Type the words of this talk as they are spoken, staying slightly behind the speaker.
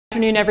Good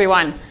afternoon,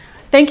 everyone.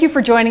 Thank you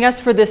for joining us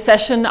for this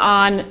session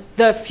on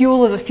the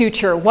fuel of the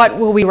future. What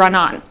will we run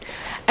on?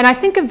 And I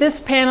think of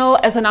this panel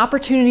as an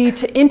opportunity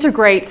to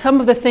integrate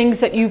some of the things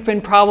that you've been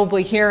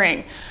probably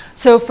hearing.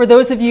 So for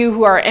those of you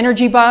who are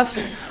energy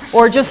buffs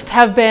or just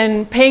have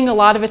been paying a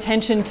lot of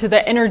attention to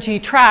the energy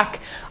track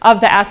of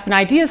the Aspen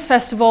Ideas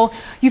Festival,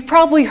 you've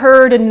probably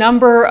heard a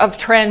number of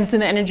trends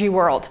in the energy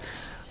world.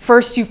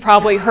 First, you've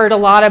probably heard a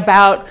lot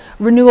about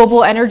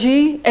renewable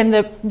energy and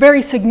the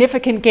very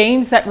significant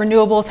gains that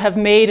renewables have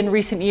made in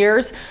recent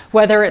years,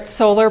 whether it's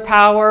solar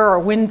power or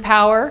wind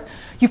power.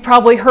 You've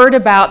probably heard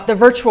about the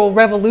virtual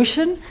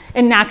revolution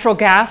in natural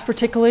gas,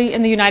 particularly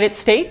in the United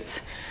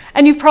States.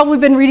 And you've probably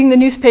been reading the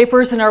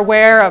newspapers and are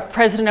aware of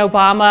President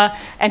Obama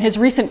and his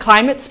recent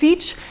climate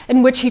speech,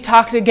 in which he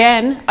talked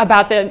again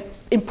about the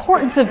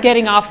importance of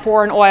getting off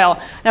foreign oil.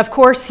 And of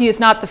course, he is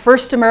not the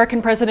first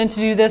American president to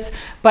do this,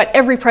 but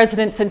every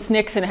president since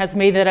Nixon has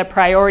made that a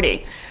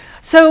priority.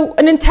 So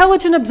an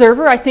intelligent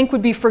observer, I think,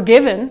 would be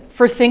forgiven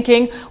for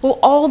thinking, well,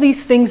 all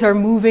these things are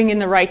moving in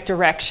the right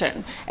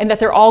direction and that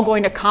they're all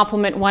going to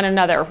complement one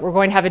another. We're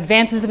going to have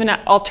advances in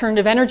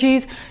alternative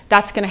energies.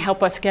 That's going to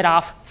help us get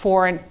off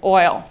foreign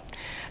oil.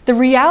 The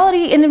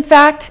reality, and in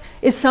fact,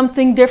 is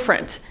something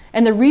different.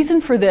 And the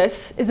reason for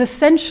this is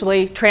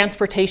essentially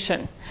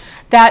transportation.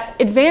 That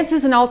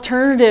advances in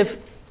alternative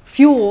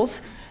fuels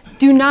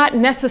do not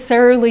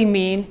necessarily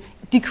mean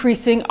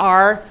decreasing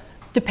our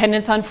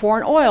dependence on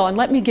foreign oil. And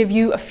let me give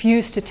you a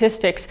few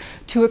statistics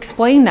to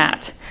explain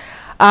that.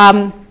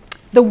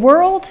 The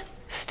world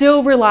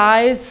still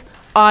relies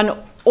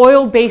on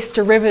oil-based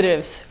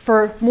derivatives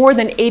for more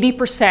than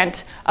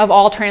 80% of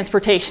all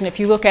transportation, if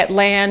you look at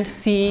land,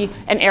 sea,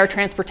 and air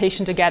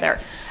transportation together.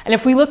 And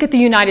if we look at the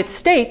United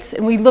States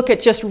and we look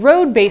at just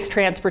road-based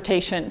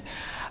transportation,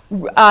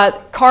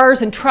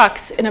 cars and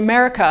trucks in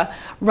America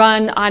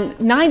run on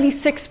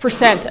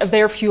 96% of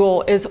their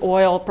fuel is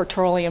oil,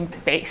 petroleum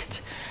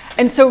based.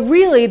 And so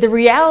really the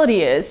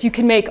reality is you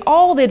can make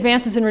all the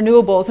advances in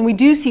renewables, and we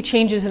do see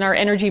changes in our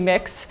energy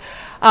mix,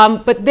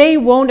 but they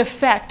won't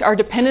affect our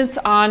dependence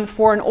on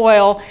foreign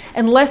oil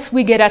unless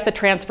we get at the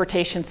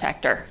transportation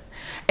sector.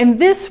 And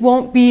this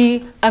won't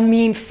be a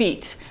mean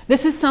feat.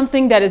 This is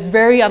something that is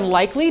very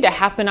unlikely to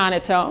happen on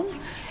its own.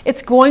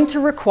 It's going to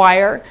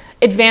require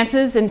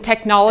advances in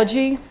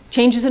technology,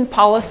 changes in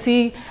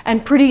policy,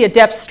 and pretty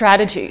adept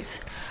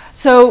strategies.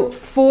 So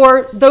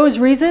for those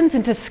reasons,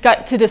 and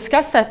to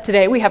discuss that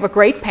today, we have a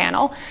great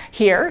panel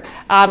here.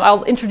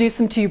 I'll introduce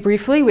them to you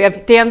briefly. We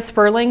have Dan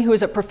Sperling, who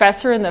is a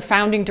professor and the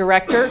founding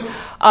director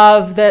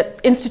of the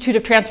Institute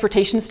of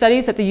Transportation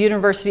Studies at the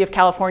University of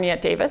California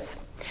at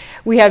Davis.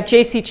 We have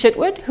Jaycie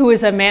Chitwood, who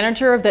is a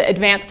manager of the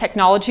Advanced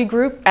Technology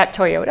Group at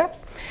Toyota.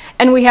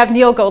 And we have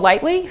Niel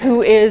Golightly,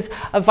 who is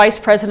a vice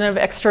president of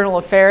external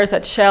affairs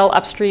at Shell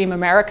Upstream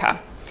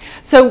America.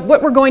 So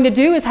what we're going to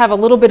do is have a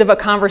little bit of a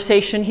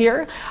conversation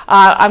here.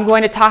 I'm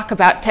going to talk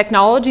about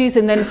technologies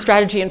and then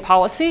strategy and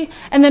policy,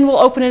 and then we'll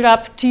open it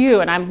up to you.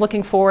 And I'm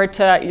looking forward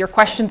to your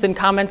questions and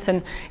comments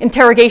and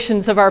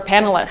interrogations of our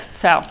panelists.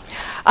 So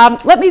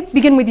let me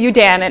begin with you,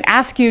 Dan, and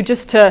ask you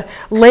just to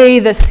lay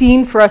the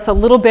scene for us a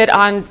little bit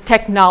on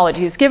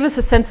technologies. Give us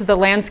a sense of the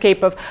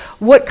landscape of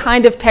what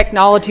kind of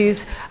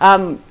technologies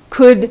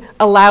could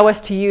allow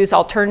us to use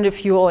alternative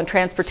fuel and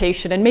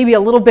transportation, and maybe a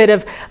little bit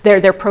of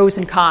their pros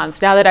and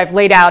cons, now that I've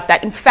laid out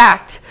that, in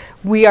fact,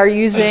 we are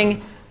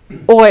using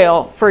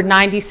oil for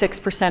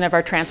 96% of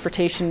our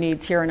transportation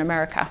needs here in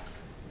America.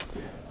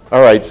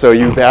 All right, so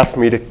you've asked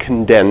me to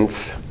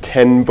condense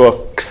 10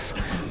 books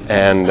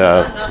and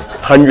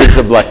hundreds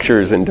of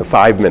lectures into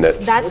 5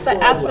 minutes. That's the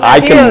Aspen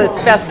Ideas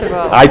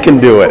Festival. I can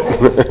do it.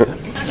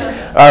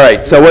 All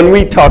right, so when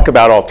we talk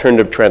about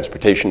alternative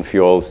transportation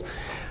fuels,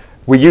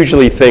 we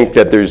usually think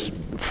that there's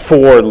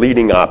 4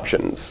 leading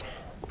options,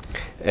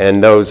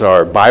 and those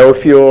are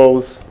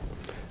biofuels,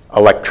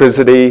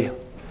 electricity,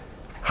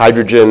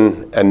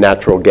 hydrogen, and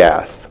natural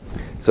gas.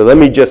 So let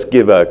me just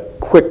give a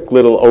quick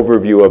little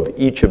overview of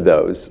each of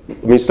those.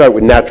 Let me start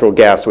with natural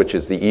gas, which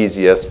is the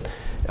easiest.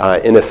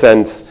 In a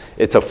sense,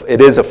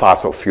 it is a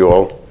fossil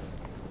fuel.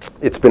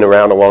 It's been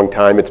around a long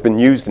time. It's been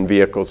used in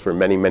vehicles for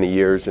many, many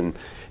years, and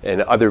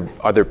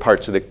other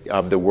parts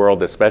of the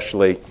world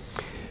especially.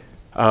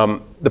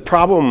 The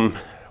problem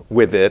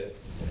with it,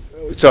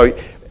 so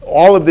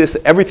all of this,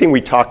 everything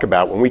we talk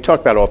about, when we talk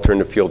about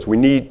alternative fuels, we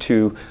need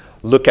to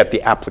look at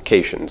the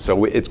application.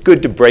 So it's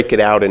good to break it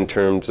out in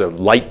terms of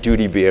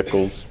light-duty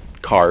vehicles,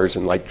 cars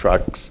and light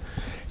trucks,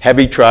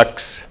 heavy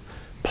trucks,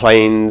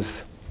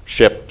 planes,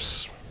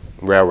 ships,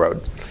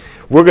 railroads.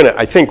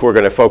 I think we're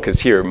going to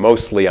focus here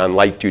mostly on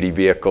light-duty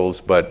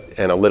vehicles,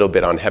 and a little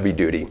bit on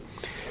heavy-duty.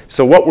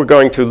 So what we're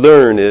going to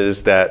learn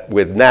is that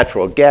with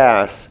natural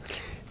gas,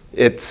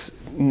 it's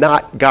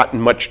not gotten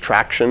much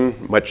traction,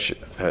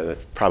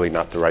 probably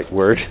not the right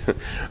word.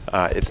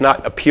 It's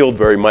not appealed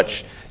very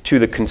much to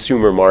the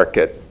consumer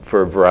market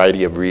for a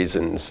variety of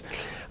reasons.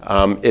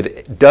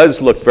 It does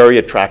look very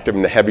attractive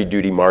in the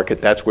heavy-duty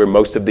market. That's where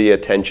most of the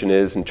attention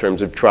is in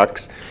terms of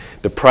trucks.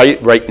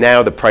 Right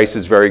now, the price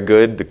is very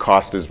good. The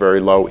cost is very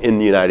low in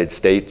the United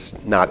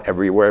States, not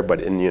everywhere,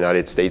 but in the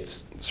United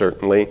States,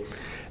 certainly.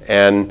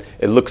 And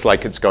it looks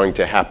like it's going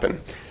to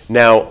happen.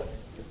 Now,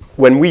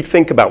 when we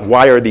think about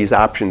why are these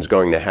options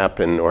going to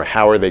happen or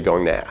how are they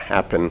going to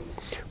happen,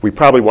 we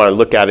probably want to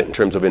look at it in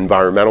terms of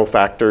environmental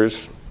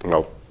factors. And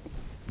I'll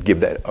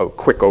give that a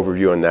quick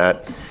overview on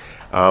that.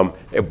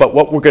 But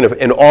what we're going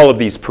to, and all of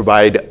these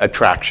provide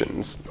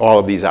attractions. All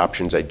of these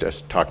options I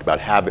just talked about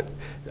have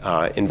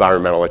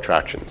environmental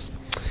attractions.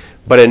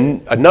 But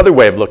another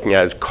way of looking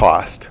at it is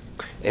cost.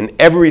 And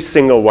every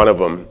single one of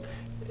them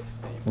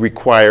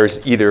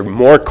requires either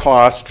more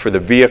cost for the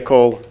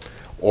vehicle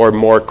or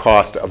more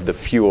cost of the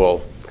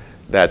fuel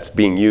that's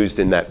being used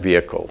in that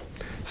vehicle.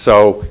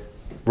 So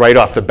right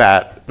off the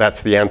bat,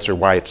 that's the answer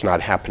why it's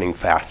not happening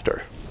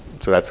faster.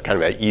 So that's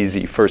kind of an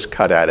easy first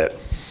cut at it.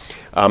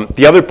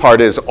 The other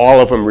part is all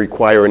of them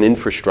require an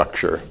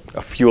infrastructure,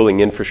 a fueling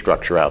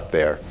infrastructure out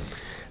there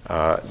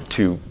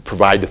to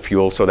provide the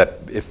fuel so that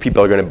if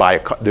people are going to buy a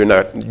car, you're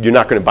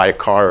not going to buy a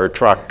car or a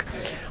truck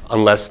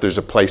unless there's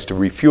a place to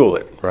refuel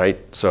it, right?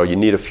 So you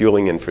need a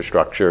fueling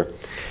infrastructure.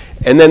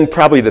 And then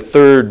probably the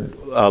third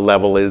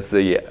level is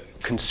the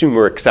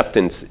consumer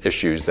acceptance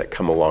issues that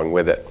come along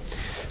with it.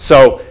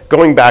 So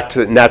going back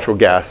to natural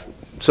gas,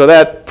 so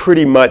that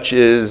pretty much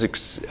is,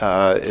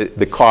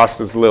 the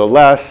cost is a little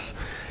less.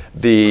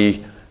 The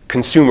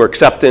consumer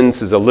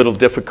acceptance is a little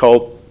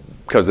difficult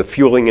because the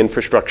fueling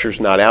infrastructure is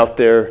not out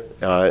there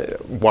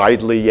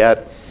widely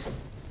yet.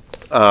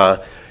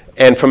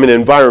 And from an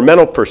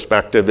environmental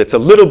perspective, it's a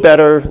little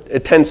better.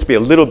 It tends to be a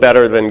little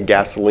better than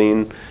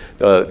gasoline.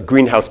 The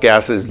greenhouse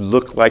gases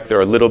look like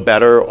they're a little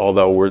better,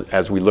 although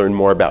as we learn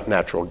more about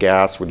natural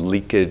gas with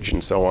leakage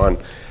and so on,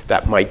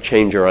 that might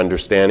change our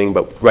understanding.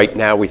 But right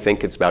now, we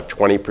think it's about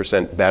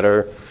 20%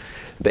 better.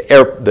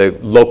 The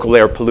local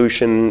air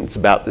pollution, it's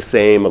about the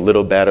same, a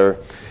little better.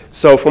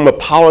 So from a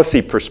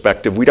policy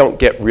perspective, we don't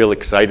get real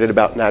excited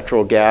about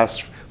natural gas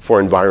for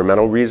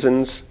environmental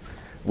reasons.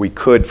 We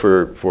could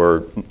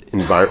for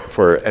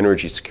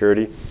energy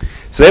security.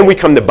 So then we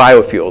come to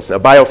biofuels. Now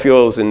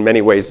biofuels in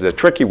many ways is a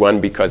tricky one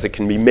because it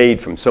can be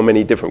made from so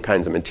many different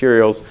kinds of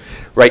materials.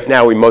 Right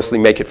now we mostly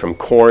make it from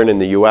corn in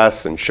the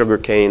US and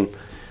sugarcane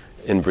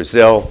in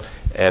Brazil.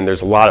 And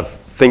there's a lot of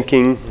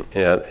thinking,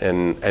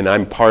 and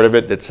I'm part of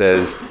it, that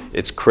says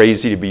it's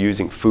crazy to be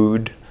using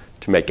food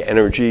to make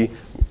energy,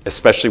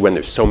 especially when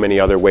there's so many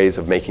other ways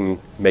of making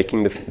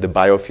the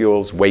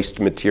biofuels, waste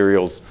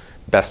materials,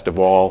 best of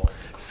all,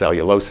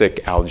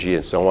 cellulosic, algae,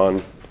 and so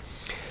on.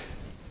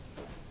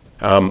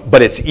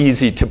 But it's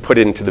easy to put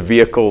into the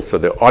vehicle, so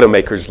the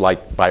automakers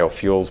like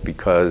biofuels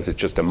because it's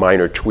just a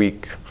minor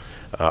tweak,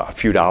 a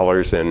few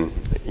dollars, and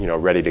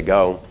ready to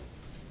go.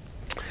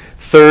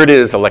 Third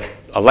is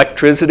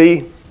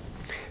electricity.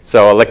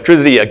 So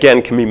electricity,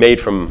 again, can be made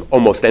from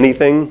almost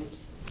anything,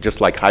 just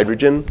like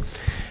hydrogen.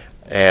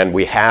 And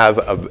we have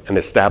an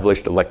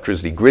established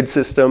electricity grid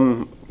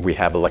system. We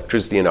have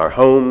electricity in our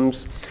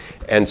homes.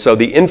 And so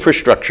the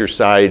infrastructure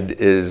side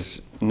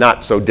is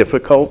not so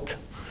difficult,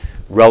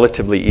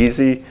 relatively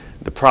easy.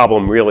 The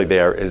problem really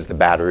there is the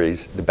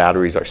batteries. The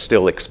batteries are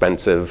still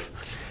expensive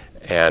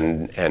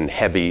and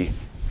heavy,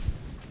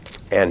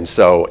 and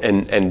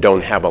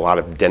don't have a lot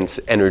of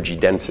energy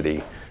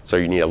density. So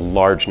you need a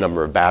large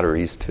number of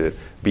batteries to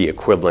be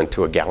equivalent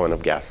to a gallon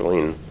of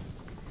gasoline.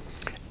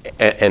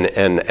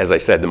 And as I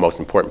said, the most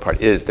important part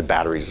is the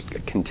batteries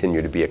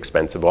continue to be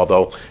expensive,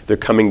 although they're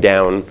coming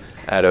down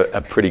at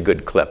a pretty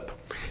good clip.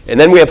 And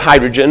then we have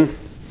hydrogen.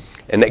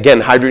 And again,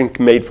 hydrogen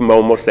can be made from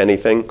almost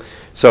anything.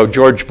 So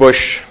George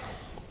Bush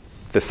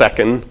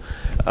II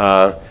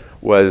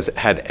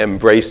had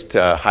embraced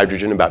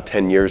hydrogen about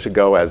 10 years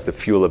ago as the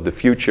fuel of the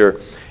future.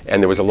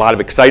 And there was a lot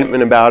of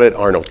excitement about it.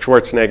 Arnold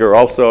Schwarzenegger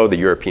also, the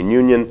European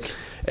Union.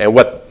 And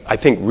what I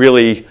think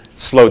really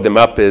slowed them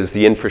up is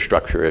the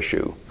infrastructure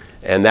issue.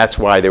 And that's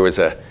why there was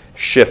a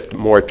shift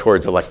more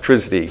towards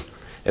electricity.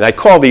 And I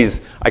call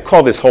this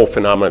whole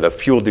phenomenon the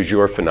fuel du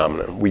jour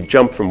phenomenon. We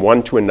jump from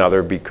one to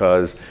another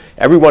because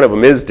every one of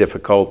them is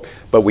difficult,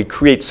 but we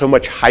create so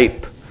much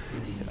hype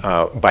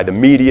by the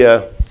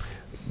media,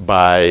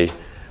 by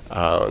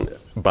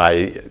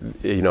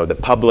the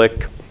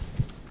public,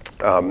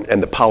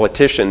 and the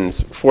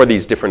politicians for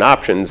these different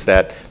options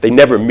that they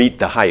never meet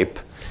the hype.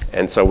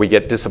 And so we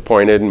get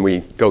disappointed and we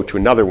go to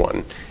another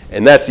one.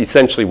 And that's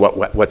essentially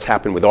what's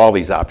happened with all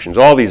these options.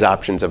 All these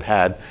options have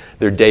had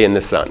their day in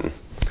the sun.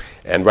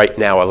 And right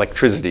now,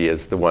 electricity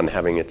is the one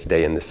having its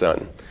day in the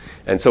sun.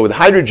 And so with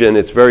hydrogen,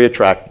 it's very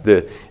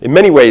attractive. In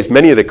many ways,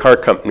 many of the car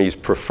companies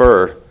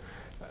prefer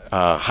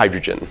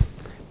hydrogen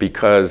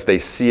because they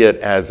see it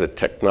as a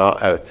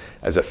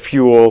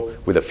fuel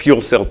with a fuel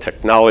cell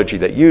technology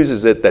that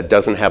uses it, that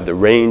doesn't have the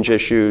range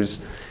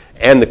issues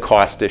and the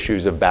cost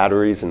issues of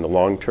batteries in the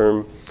long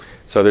term.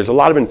 So there's a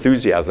lot of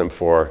enthusiasm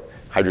for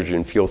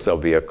hydrogen fuel cell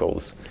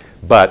vehicles.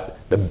 But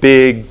the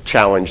big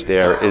challenge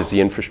there is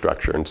the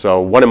infrastructure. And so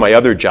one of my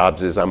other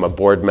jobs is I'm a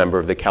board member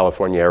of the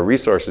California Air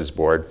Resources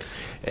Board.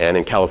 And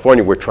in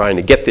California, we're trying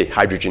to get the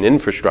hydrogen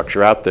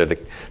infrastructure out there. The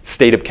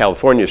state of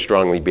California is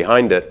strongly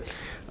behind it.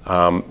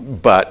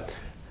 But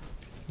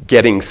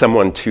getting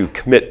someone to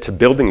commit to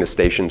building the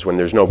stations when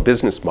there's no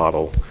business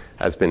model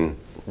has been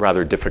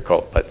rather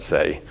difficult, let's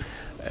say.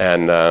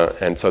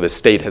 And so the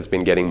state has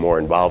been getting more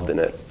involved in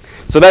it.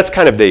 So that's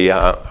kind of the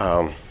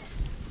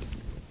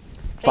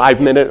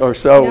 5-minute or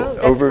so that's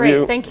overview.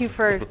 Great. Thank you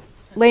for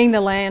laying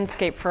the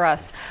landscape for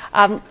us.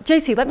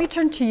 Jaycie, let me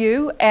turn to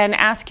you and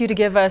ask you to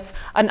give us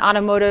an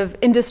automotive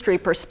industry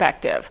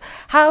perspective.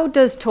 How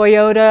does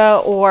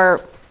Toyota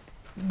or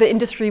the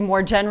industry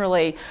more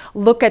generally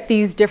look at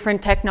these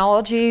different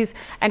technologies,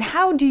 and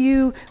how do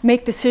you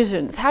make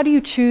decisions? How do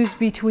you choose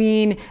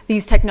between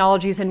these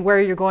technologies and where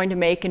you're going to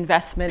make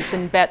investments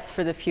and bets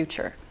for the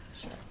future?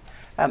 Sure.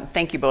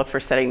 Thank you both for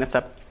setting this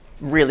up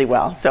really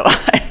well. So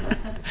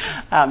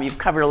you've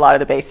covered a lot of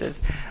the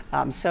bases.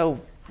 So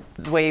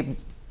the way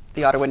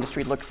the auto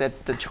industry looks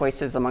at the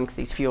choices amongst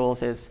these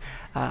fuels is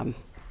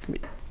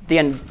the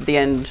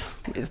end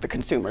is the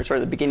consumer, sort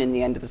of the beginning and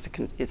the end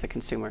is the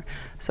consumer.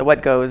 So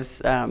what goes,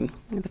 the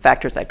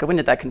factors that go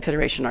into that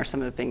consideration are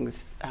some of the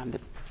things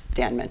that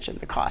Dan mentioned,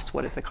 the cost.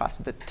 What is the cost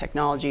of the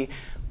technology?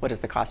 What is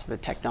the cost of the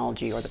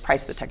technology or the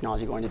price of the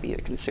technology going to be to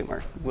the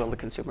consumer? Will the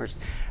consumers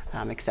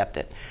accept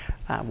it?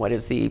 What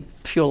is the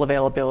fuel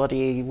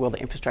availability? Will the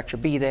infrastructure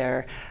be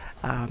there?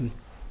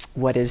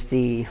 What is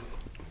the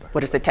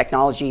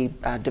technology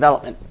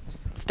development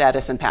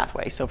status and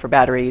pathway? So for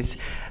batteries,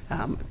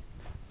 I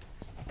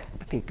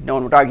think no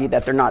one would argue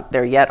that they're not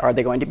there yet. Are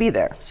they going to be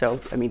there? So,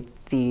 I mean,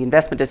 the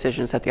investment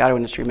decisions that the auto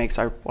industry makes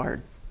are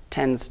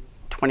 10s,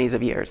 20s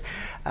of years.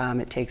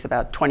 It takes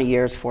about 20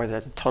 years for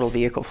the total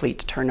vehicle fleet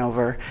to turn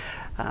over.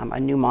 A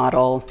new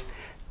model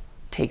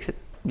takes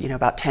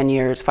about 10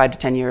 years, 5 to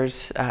 10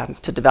 years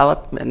to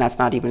develop, and that's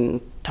not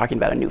even talking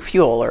about a new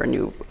fuel or a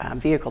new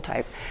vehicle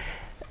type.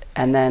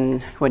 And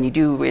then when you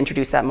do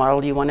introduce that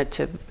model, you want it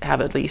to have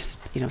at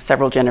least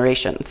several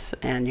generations,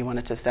 and you want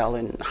it to sell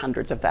in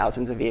hundreds of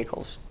thousands of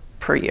vehicles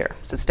per year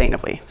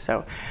sustainably.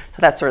 So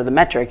that's sort of the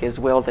metric is,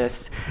 will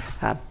this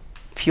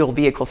fuel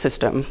vehicle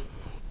system,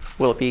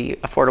 will it be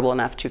affordable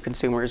enough to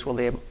consumers? Will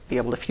they be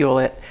able to fuel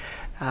it?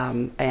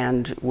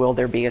 And will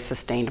there be a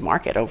sustained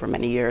market over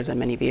many years and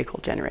many vehicle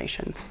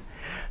generations?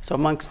 So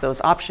amongst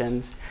those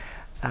options,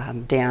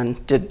 Dan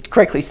did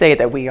correctly say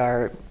that we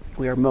are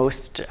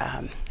most,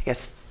 I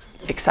guess,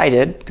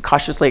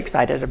 cautiously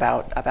excited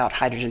about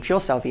hydrogen fuel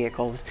cell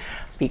vehicles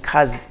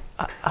because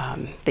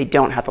they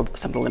don't have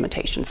some of the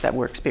limitations that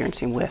we're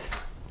experiencing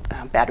with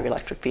battery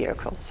electric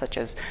vehicles, such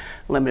as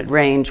limited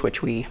range,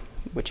 which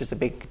is a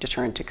big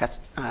deterrent to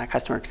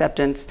customer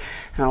acceptance,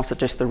 and also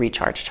just the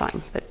recharge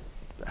time.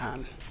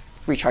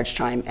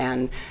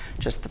 And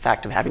just the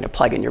fact of having to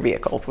plug in your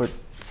vehicle. We're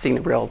seeing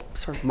a real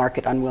sort of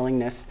market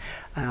unwillingness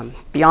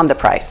beyond the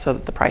price, so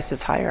that the price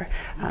is higher.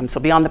 So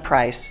beyond the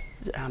price,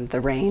 the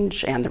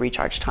range and the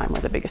recharge time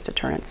are the biggest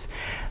deterrents,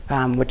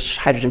 which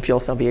hydrogen fuel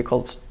cell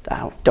vehicles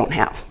don't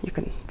have. You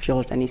can fuel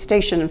at any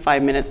station in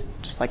 5 minutes,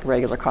 just like a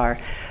regular car.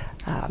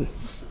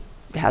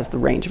 It has the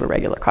range of a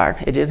regular car.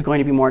 It is going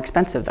to be more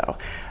expensive, though.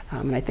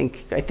 And I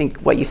think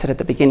what you said at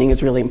the beginning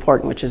is really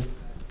important, which is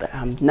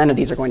none of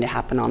these are going to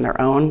happen on their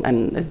own.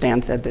 And as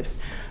Dan said, this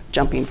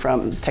jumping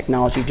from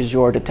technology du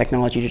jour to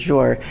technology du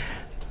jour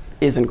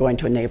isn't going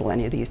to enable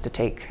any of these to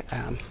take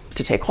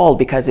hold,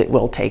 because it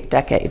will take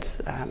decades.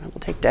 It will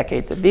take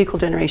decades of vehicle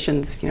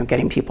generations,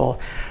 getting people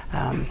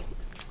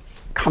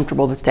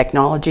comfortable with this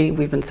technology.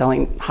 We've been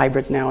selling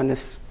hybrids now in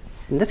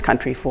this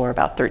country for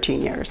about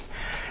 13 years.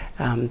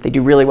 They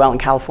do really well in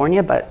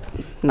California, but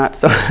not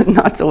so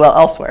well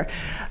elsewhere.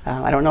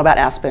 I don't know about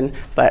Aspen,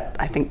 but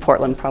I think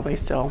Portland probably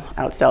still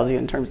outsells you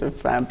in terms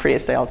of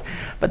Prius sales.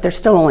 But they're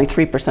still only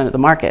 3% of the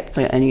market.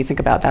 So, and you think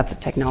about that's a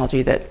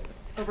technology that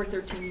over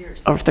 13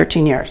 years. Over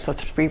 13 years, so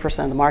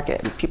 3% of the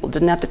market. People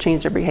didn't have to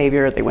change their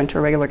behavior. They went to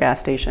a regular gas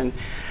station.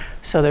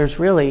 So there's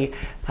really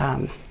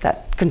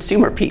that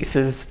consumer piece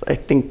is, I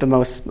think, the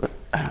most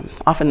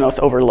often most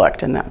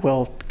overlooked, and that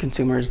will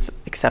consumers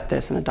accept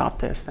this and adopt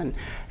this and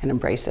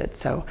embrace it.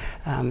 So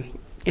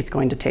it's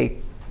going to take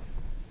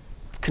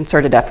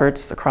concerted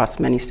efforts across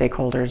many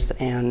stakeholders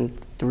and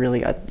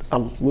really a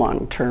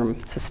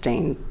long-term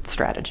sustained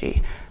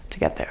strategy to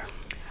get there.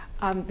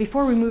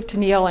 Before we move to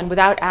Niel, and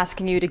without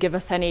asking you to give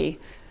us any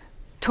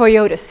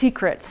Toyota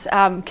secrets,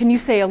 can you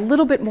say a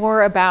little bit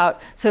more about,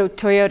 so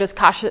Toyota's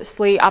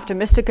cautiously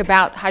optimistic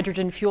about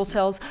hydrogen fuel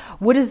cells.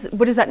 What is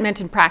that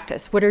meant in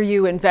practice? What are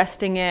you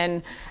investing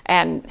in,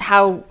 and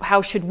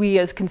how should we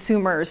as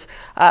consumers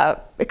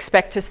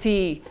expect to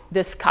see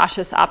this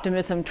cautious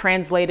optimism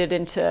translated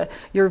into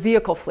your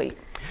vehicle fleet?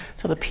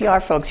 So the PR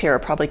folks here are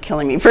probably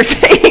killing me for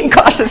saying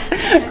cautious,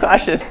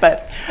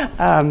 but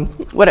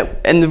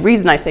and the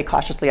reason I say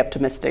cautiously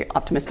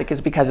optimistic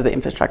is because of the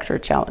infrastructure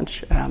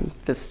challenge.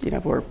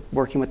 We're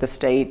working with the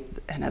state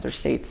and other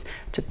states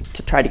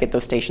to try to get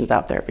those stations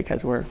out there,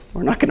 because we're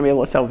not going to be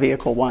able to sell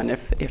vehicle one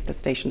if the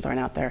stations aren't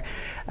out there.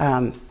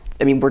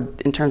 We're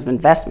in terms of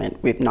investment,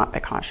 we've not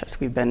been cautious.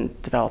 We've been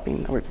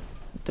developing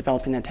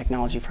that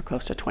technology for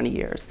close to 20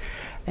 years,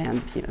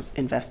 and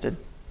invested,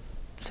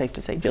 safe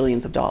to say,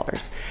 billions of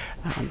dollars.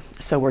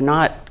 So we're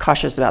not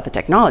cautious about the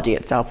technology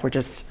itself. We're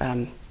just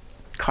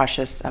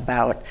cautious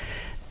about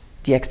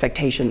the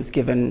expectations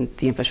given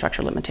the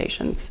infrastructure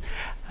limitations.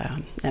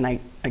 And I,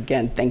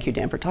 again, thank you,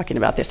 Dan, for talking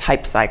about this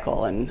hype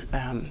cycle. And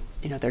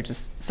there's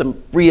just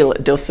some real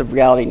dose of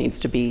reality needs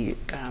to be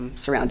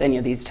surround any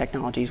of these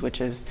technologies,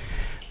 which is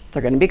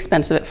they're going to be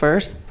expensive at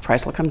first. The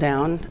price will come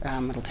down.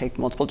 It'll take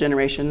multiple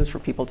generations for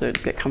people to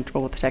get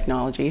comfortable with the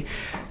technology.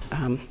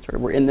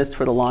 We're in this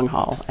for the long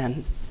haul,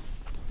 and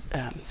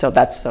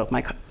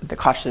the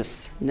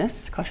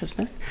cautiousness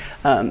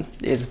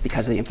is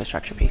because of the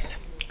infrastructure piece.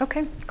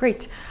 Okay,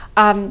 great.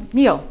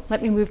 Niel,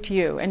 let me move to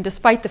you. And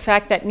despite the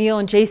fact that Niel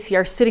and Jaycie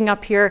are sitting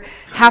up here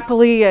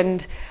happily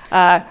and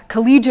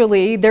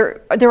collegially,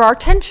 there are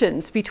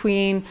tensions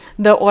between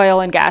the oil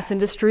and gas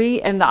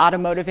industry and the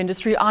automotive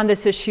industry on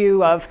this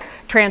issue of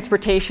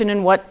transportation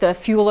and what the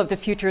fuel of the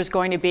future is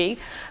going to be.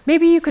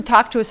 Maybe you could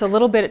talk to us a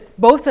little bit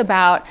both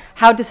about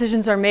how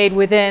decisions are made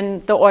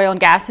within the oil and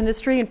gas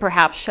industry, and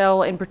perhaps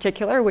Shell in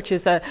particular, which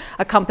is a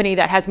company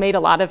that has made a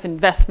lot of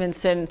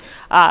investments in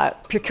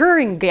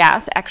procuring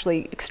gas,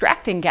 actually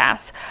extracting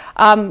gas,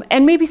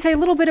 and maybe say a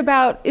little bit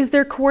about, is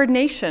there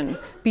coordination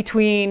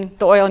between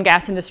the oil and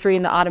gas industry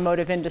and the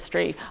automotive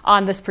industry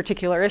on this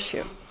particular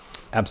issue?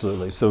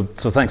 Absolutely. So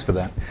thanks for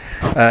that.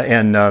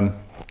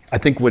 I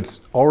think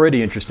what's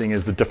already interesting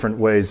is the different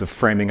ways of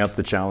framing up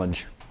the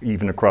challenge,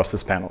 even across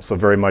this panel. So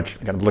very much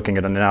kind of looking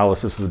at an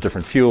analysis of the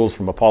different fuels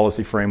from a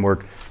policy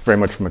framework, very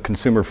much from a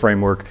consumer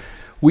framework.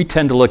 We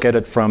tend to look at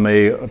it from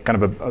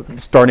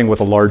starting with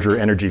a larger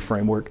energy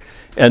framework.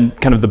 And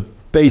kind of the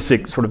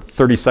basic sort of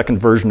 30-second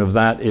version of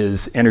that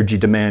is energy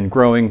demand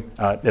growing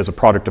as a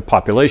product of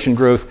population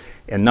growth,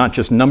 and not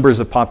just numbers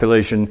of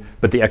population,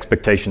 but the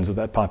expectations of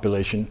that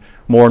population.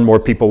 More and more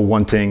people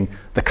wanting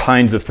the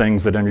kinds of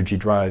things that energy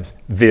drives: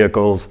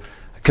 vehicles,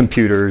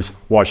 computers,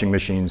 washing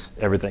machines,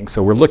 everything.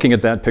 So we're looking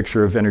at that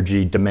picture of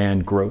energy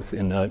demand growth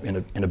in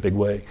a big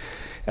way.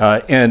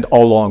 And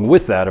along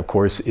with that, of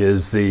course,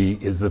 is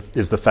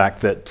the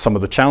fact that some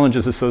of the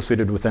challenges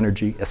associated with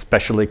energy,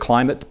 especially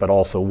climate, but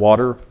also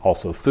water,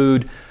 also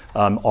food,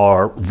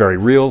 are very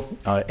real,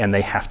 and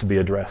they have to be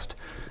addressed.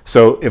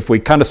 So if we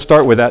kind of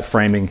start with that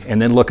framing and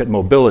then look at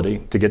mobility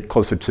to get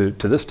closer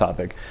to this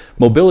topic,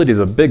 mobility is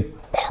a big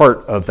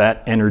part of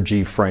that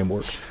energy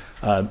framework.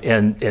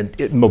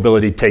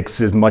 Mobility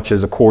takes as much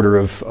as a quarter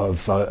of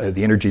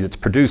the energy that's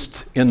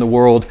produced in the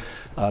world.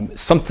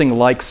 Something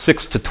like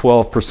 6 to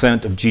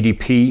 12% of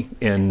GDP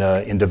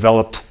in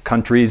developed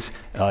countries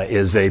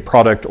is a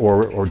product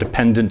or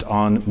dependent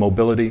on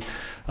mobility.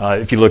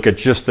 If you look at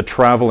just the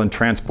travel and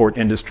transport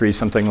industry,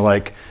 something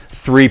like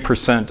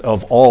 3%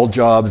 of all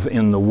jobs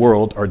in the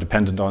world are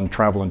dependent on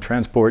travel and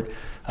transport.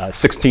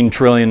 $16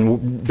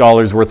 trillion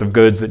worth of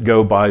goods that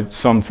go by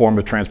some form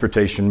of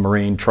transportation: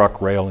 marine,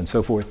 truck, rail, and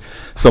so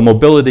forth. So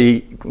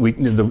mobility,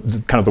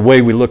 kind of the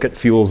way we look at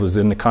fuels is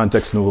in the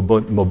context of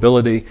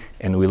mobility,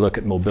 and we look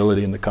at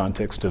mobility in the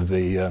context of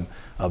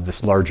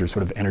this larger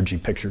sort of energy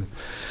picture.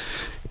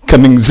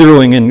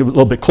 Zeroing in a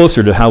little bit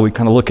closer to how we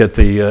kind of look at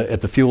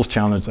the fuels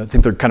challenge, I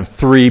think there are kind of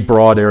three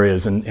broad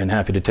areas, and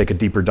happy to take a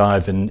deeper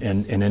dive in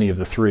any of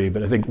the three.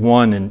 But I think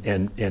one,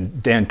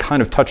 and Dan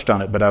kind of touched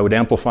on it, but I would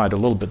amplify it a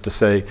little bit to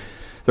say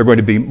there are going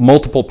to be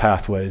multiple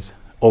pathways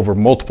over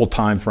multiple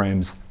time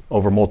frames,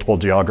 over multiple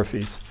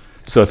geographies.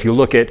 So if you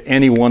look at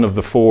any one of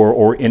the four,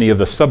 or any of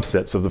the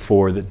subsets of the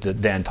four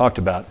that Dan talked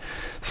about,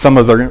 some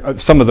of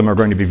them are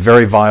going to be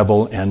very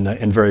viable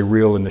and very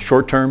real in the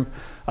short term.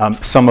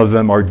 Some of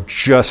them are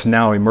just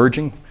now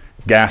emerging.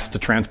 Gas to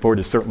transport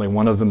is certainly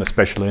one of them,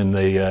 especially in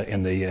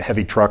the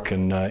heavy truck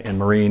and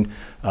marine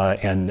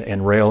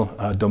and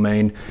rail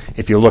domain.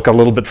 If you look a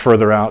little bit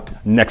further out,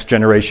 next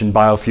generation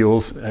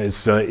biofuels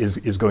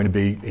is going to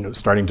be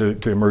starting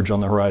to emerge on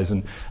the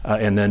horizon,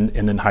 and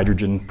then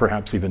hydrogen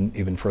perhaps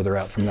even further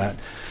out from that.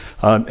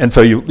 And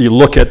so you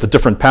look at the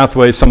different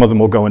pathways. Some of them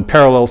will go in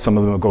parallel, some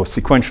of them will go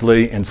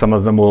sequentially, and some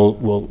of them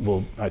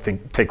will I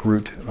think, take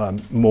root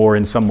more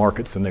in some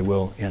markets than they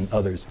will in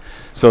others.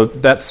 So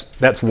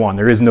that's one.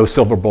 There is no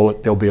silver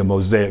bullet. There'll be a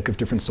mosaic of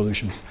different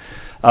solutions.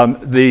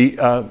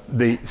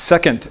 The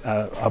second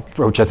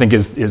approach, I think,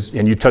 is,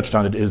 and you touched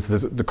on it, is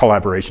the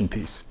collaboration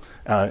piece.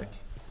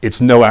 It's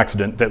no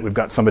accident that we've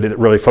got somebody that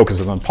really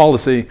focuses on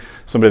policy,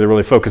 somebody that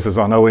really focuses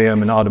on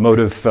OEM and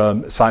automotive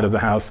side of the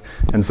house,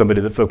 and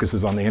somebody that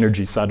focuses on the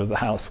energy side of the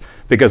house,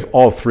 because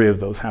all three of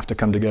those have to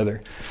come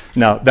together.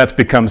 Now, that's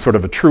become sort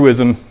of a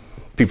truism.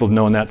 people have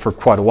known that for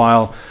quite a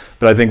while.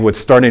 But I think what's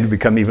starting to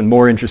become even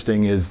more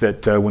interesting is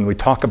that when we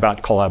talk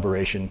about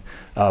collaboration,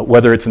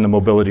 whether it's in the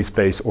mobility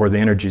space or the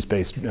energy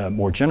space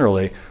more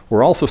generally,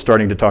 we're also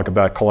starting to talk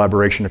about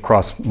collaboration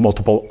across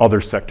multiple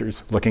other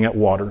sectors, looking at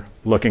water,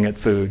 looking at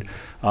food,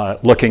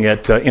 looking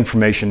at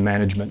information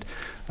management.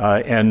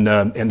 And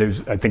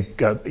there's, I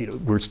think,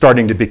 we're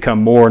starting to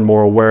become more and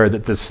more aware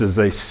that this is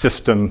a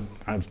system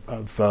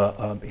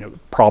of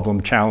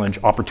problem, challenge,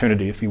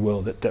 opportunity, if you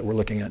will, that we're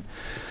looking at.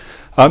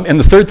 And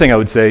the third thing I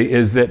would say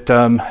is that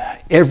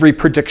every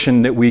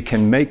prediction that we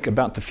can make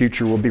about the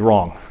future will be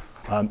wrong.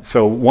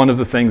 So one of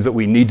the things that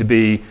we need to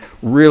be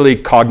really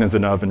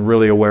cognizant of and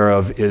really aware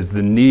of is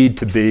the need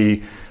to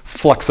be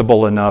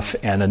flexible enough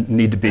and a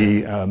need to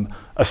be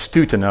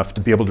astute enough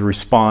to be able to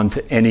respond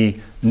to any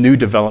new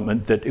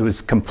development that it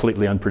was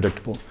completely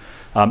unpredictable.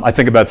 I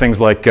think about things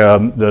like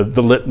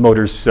the lit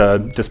motors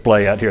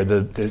display out here,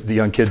 the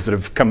young kids that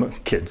have come,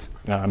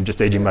 I'm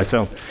just aging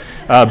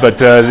myself, but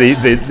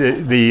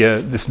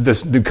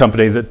this new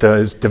company that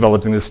is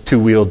developing this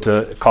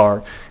two-wheeled car,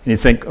 and you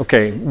think,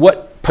 okay,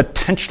 what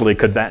potentially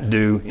could that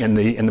do in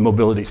the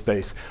mobility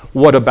space?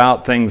 What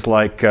about things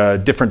like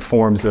different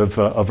forms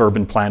of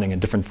urban planning and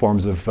different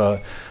forms of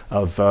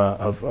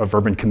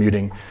urban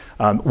commuting?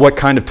 What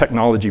kind of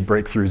technology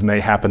breakthroughs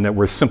may happen that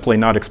we're simply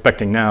not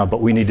expecting now,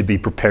 but we need to be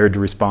prepared to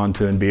respond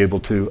to and be able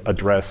to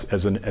address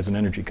as an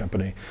energy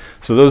company?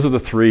 So those are the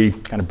three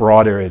kind of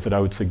broad areas that I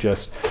would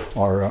suggest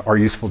are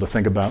useful to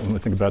think about when we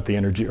think about the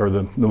energy or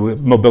the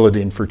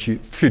mobility and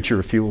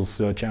future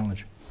fuels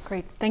challenge.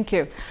 Great, thank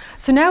you.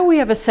 So now we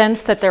have a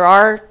sense that there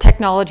are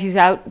technologies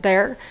out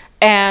there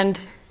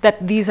and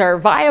that these are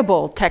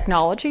viable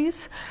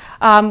technologies,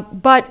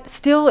 but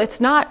still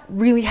it's not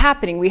really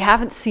happening. We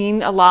haven't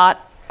seen a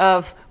lot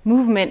of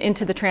movement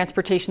into the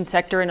transportation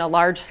sector in a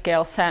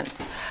large-scale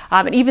sense.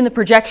 And even the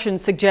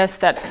projections suggest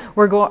that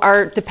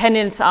our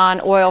dependence on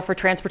oil for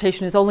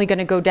transportation is only going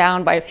to go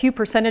down by a few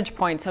percentage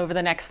points over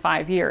the next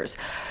 5 years.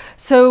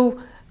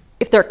 So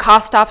if there are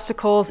cost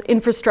obstacles,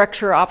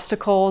 infrastructure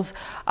obstacles,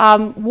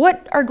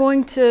 what's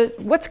going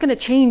to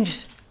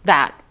change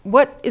that?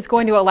 What is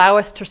going to allow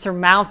us to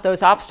surmount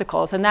those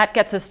obstacles? And that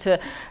gets us to,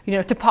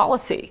 to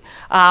policy.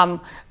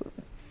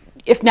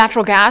 If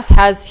natural gas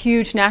has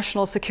huge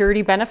national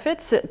security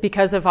benefits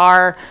because of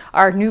our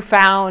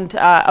newfound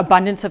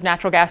abundance of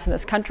natural gas in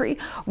this country,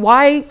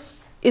 why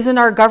isn't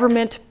our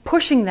government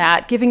pushing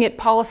that, giving it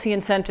policy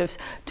incentives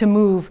to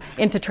move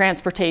into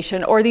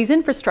transportation or these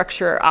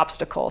infrastructure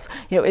obstacles?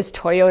 Is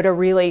Toyota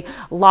really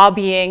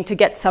lobbying to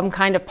get some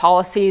kind of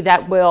policy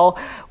that will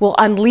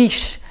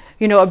unleash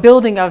a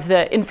building of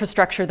the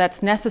infrastructure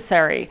that's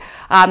necessary?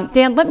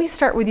 Dan, let me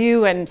start with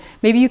you, and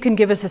maybe you can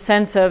give us a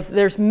sense of,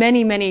 there's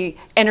many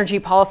energy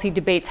policy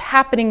debates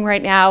happening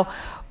right now.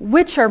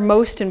 Which are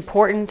most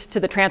important to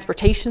the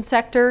transportation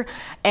sector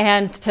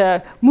and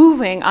to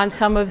moving on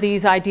some of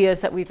these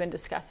ideas that we've been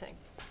discussing?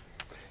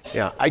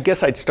 Yeah, I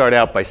guess I'd start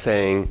out by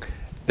saying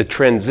the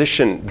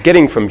transition,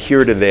 getting from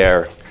here to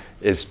there,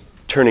 is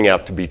turning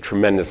out to be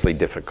tremendously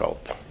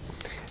difficult.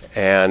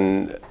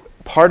 And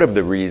part of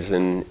the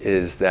reason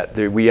is that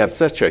we have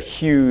such a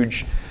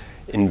huge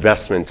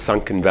investment,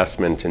 sunk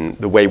investment in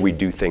the way we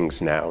do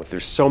things now.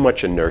 There's so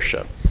much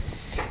inertia.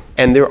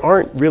 And there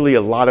aren't really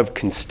a lot of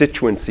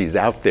constituencies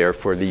out there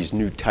for these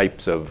new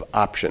types of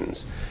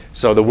options.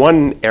 So the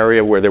one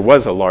area where there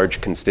was a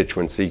large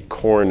constituency,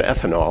 corn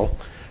ethanol,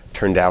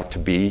 turned out to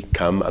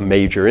become a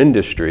major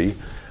industry,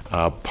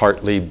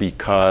 partly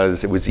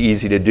because it was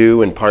easy to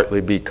do and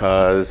partly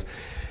because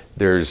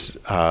there's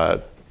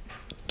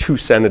 2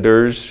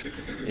 senators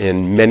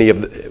in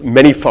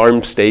many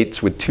farm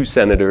states with 2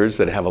 senators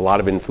that have a lot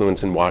of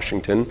influence in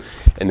Washington,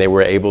 and they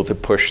were able to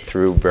push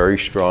through very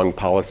strong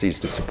policies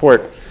to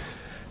support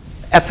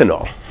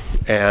ethanol.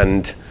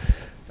 And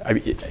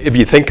if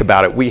you think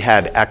about it, we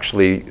had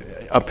actually,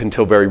 up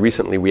until very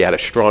recently, we had a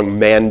strong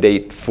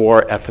mandate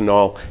for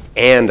ethanol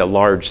and a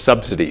large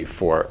subsidy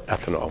for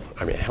ethanol.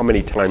 I mean, how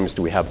many times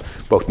do we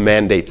have both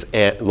mandates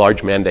and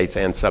large mandates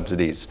and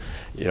subsidies,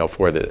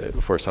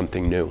 for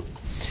something new?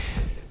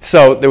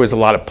 So there was a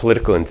lot of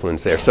political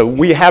influence there. So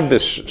we have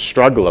this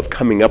struggle of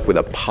coming up with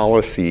a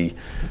policy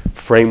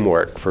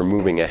framework for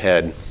moving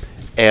ahead.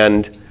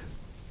 And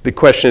the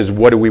question is,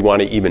 what do we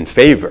want to even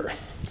favor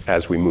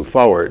as we move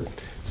forward?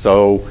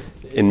 So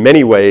in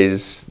many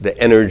ways, the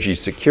energy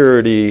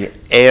security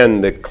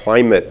and the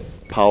climate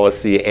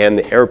policy and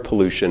the air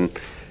pollution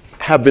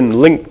have been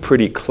linked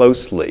pretty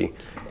closely.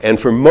 And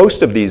for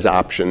most of these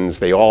options,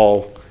 they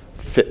all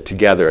fit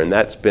together. And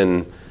that's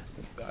been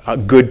a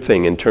good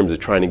thing in terms of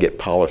trying to get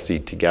policy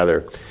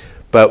together.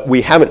 But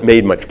we haven't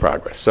made much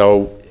progress.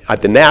 So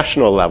at the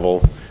national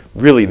level,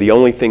 really the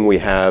only thing we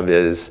have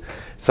is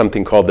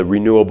something called the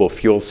Renewable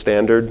Fuel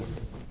Standard.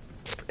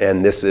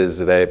 And this is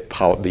the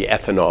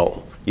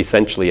ethanol,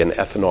 essentially an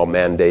ethanol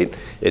mandate.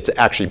 It's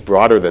actually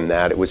broader than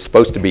that. It was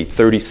supposed to be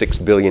 36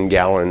 billion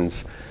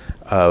gallons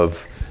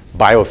of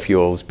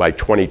biofuels by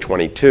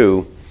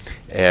 2022.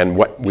 And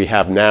what we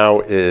have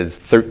now is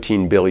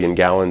 13 billion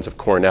gallons of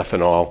corn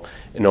ethanol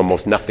and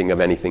almost nothing of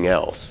anything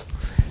else.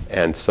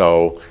 And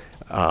so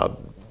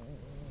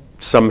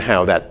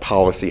somehow that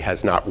policy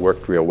has not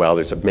worked real well.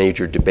 There's a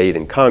major debate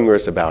in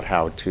Congress about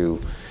how to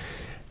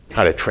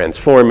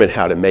transform it,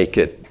 how to make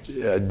it,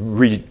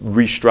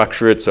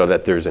 restructure it so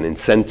that there's an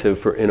incentive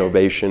for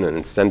innovation, an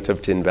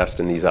incentive to invest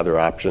in these other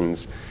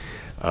options.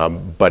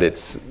 But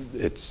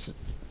it's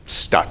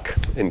stuck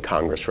in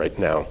Congress right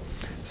now.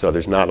 So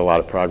there's not a lot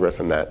of progress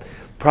on that.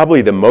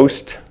 Probably the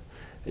most,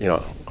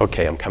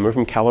 okay, I'm coming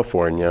from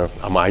California.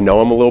 I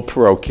know I'm a little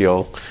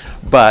parochial,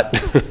 but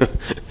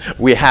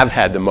we have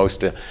had the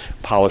most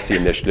policy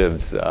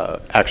initiatives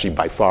actually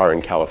by far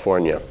in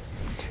California.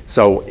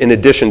 So in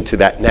addition to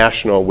that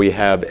national, we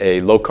have a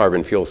low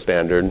carbon fuel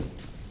standard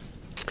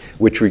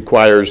which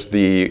requires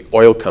the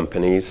oil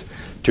companies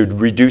to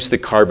reduce the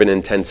carbon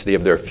intensity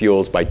of their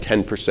fuels by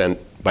 10%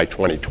 by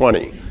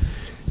 2020.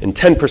 And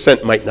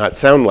 10% might not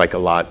sound like a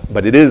lot,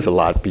 but it is a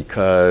lot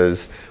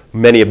because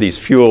many of these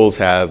fuels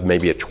have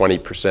maybe a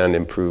 20%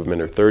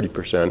 improvement or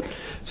 30%.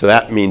 So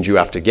that means you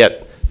have to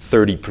get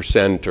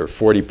 30% or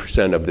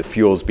 40% of the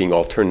fuels being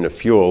alternative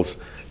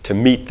fuels to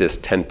meet this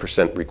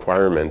 10%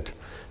 requirement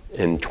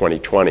in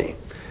 2020.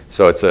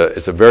 So it's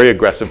a very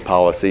aggressive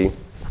policy.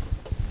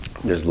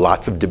 There's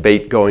lots of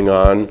debate going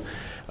on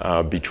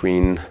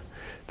between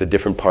the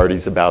different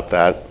parties about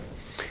that.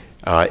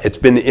 It's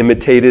been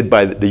imitated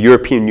by the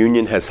European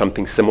Union has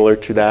something similar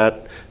to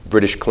that.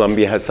 British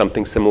Columbia has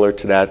something similar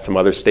to that. Some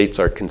other states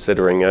are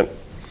considering it.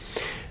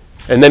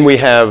 And then we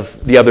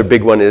have the other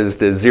big one is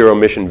the zero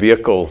emission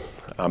vehicle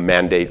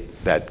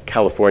mandate that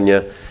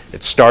California,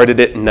 it started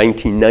it in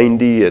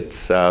 1990.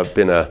 It's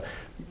been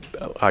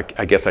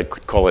I guess I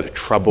could call it a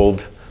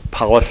troubled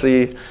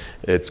policy.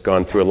 It's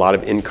gone through a lot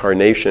of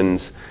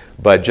incarnations.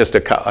 But just a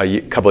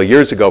couple of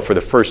years ago, for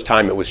the first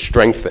time, it was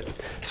strengthened.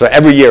 So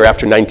every year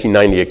after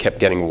 1990, it kept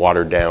getting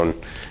watered down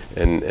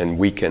and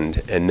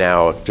weakened. And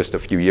now, just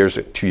 2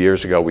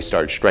 years ago, we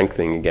started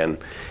strengthening again.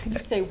 Can you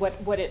say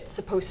what it's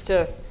supposed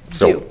to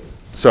do?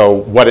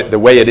 So the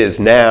way it is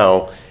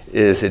now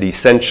is it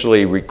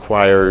essentially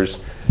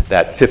requires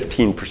that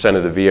 15%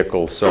 of the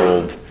vehicles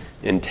sold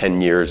in 10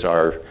 years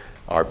are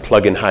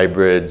plug-in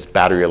hybrids,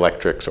 battery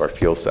electrics, or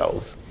fuel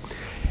cells.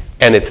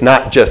 And it's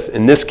not just,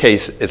 in this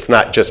case, it's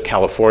not just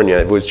California.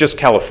 If it was just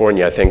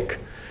California, I think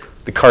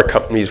the car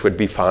companies would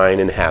be fine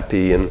and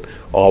happy and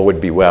all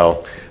would be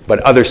well. But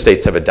other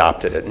states have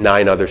adopted it.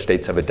 9 other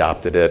states have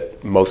adopted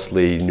it.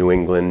 Mostly New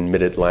England,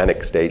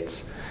 mid-Atlantic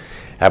states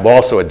have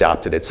also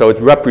adopted it. So it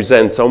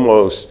represents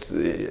almost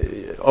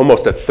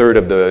a third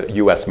of the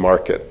US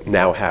market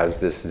now has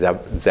this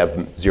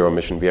ZEV zero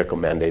emission vehicle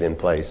mandate in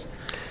place.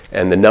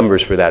 And the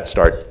numbers for that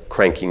start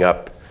cranking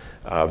up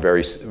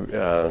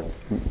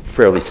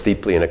fairly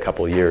steeply in a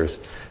couple of years.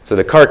 So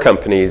the car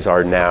companies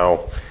are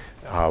now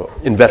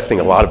investing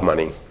a lot of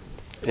money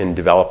in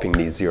developing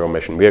these zero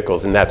emission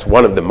vehicles, and that's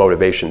one of the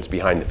motivations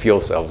behind the fuel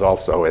cells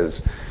also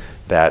is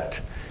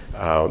that,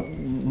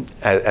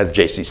 as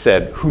Jaycie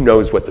said, who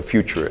knows what the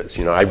future is?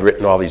 I've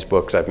written all these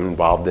books, I've been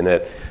involved in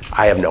it,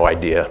 I have no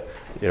idea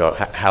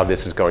how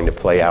this is going to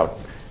play out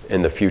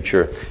in the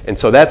future. And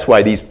so that's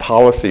why these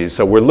policies,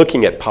 so we're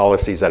looking at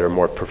policies that are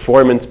more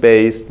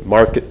performance-based,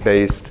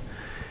 market-based,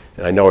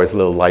 and I know I was a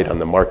little light on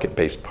the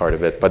market-based part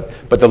of it,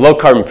 but the low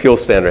carbon fuel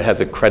standard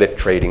has a credit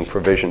trading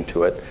provision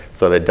to it,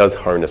 so that it does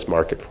harness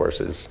market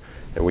forces,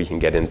 and we can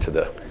get into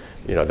the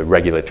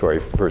regulatory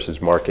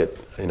versus market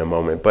in a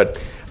moment.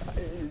 But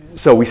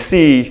so we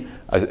see,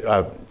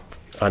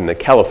 on the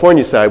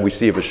California side, we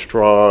see a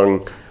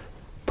strong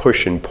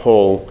push and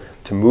pull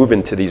to move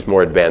into these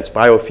more advanced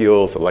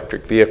biofuels,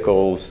 electric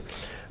vehicles.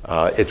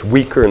 It's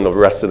weaker in the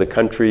rest of the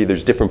country.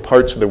 There's different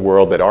parts of the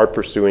world that are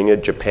pursuing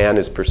it. Japan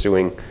is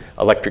pursuing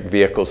electric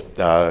vehicles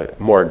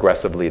more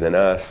aggressively than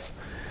us,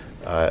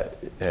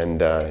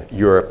 and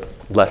Europe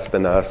less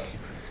than us,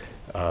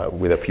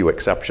 with a few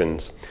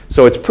exceptions.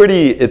 So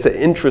it's an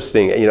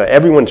interesting,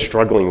 everyone's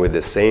struggling with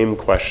the same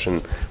question,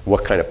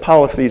 what kind of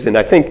policies? And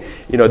I think,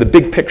 the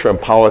big picture on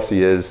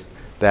policy is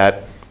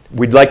that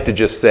we'd like to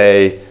just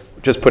say,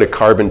 just put a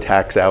carbon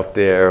tax out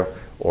there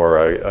or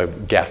a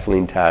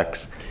gasoline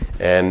tax.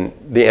 And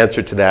the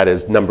answer to that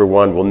is, number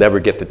one, we'll never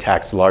get the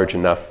tax large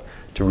enough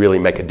to really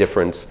make a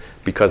difference,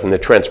 because in the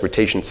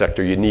transportation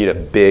sector, you need a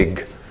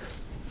big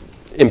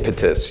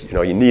impetus.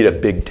 You need a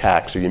big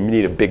tax, or you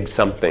need a big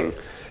something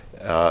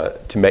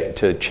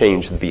to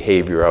change the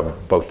behavior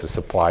of both the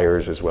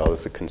suppliers as well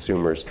as the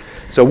consumers.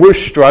 So we're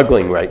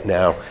struggling right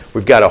now.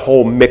 We've got a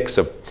whole mix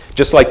of,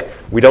 just like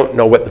we don't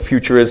know what the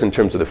future is in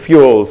terms of the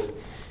fuels,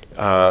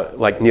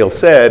 like Niel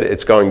said,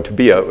 it's going to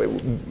be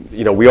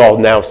we all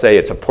now say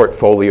it's a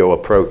portfolio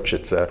approach.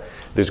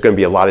 There's going to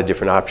be a lot of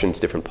different options,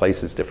 different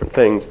places, different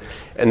things.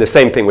 And the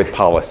same thing with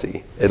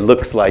policy. It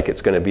looks like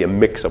it's going to be a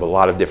mix of a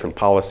lot of different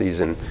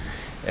policies. And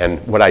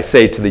what I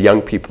say to the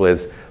young people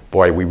is,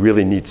 boy, we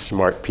really need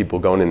smart people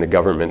going into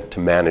government to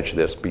manage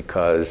this,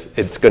 because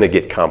it's going to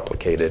get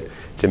complicated,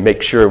 to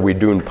make sure we're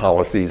doing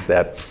policies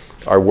that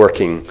are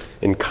working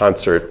in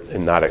concert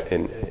and not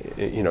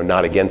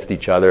against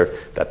each other,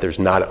 that there's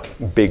not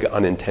big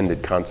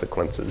unintended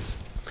consequences.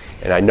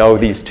 And I know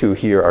these two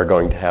here are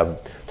going to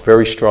have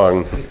very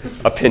strong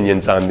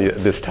opinions on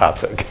this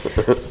topic.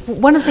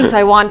 One of the things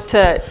I want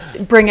to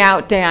bring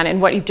out, Dan, in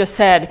what you've just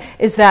said,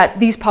 is that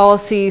these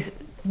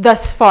policies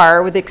thus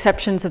far, with the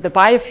exceptions of the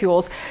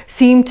biofuels,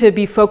 seem to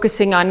be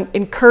focusing on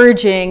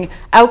encouraging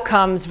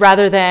outcomes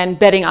rather than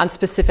betting on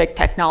specific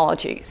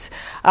technologies,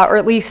 or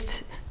at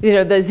least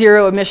the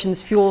zero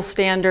emissions fuel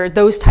standard,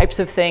 those types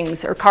of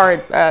things, or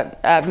car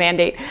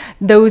mandate,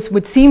 those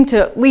would seem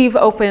to leave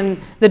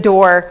open the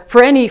door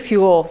for any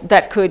fuel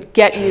that could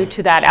get you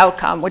to that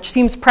outcome, which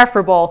seems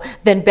preferable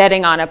than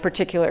betting on a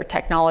particular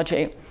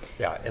technology.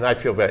 Yeah, and I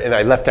feel that, and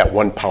I left that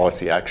one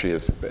policy actually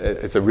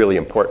is a really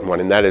important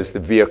one, and that is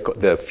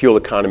the fuel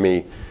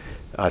economy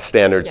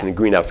standards and the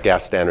greenhouse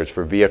gas standards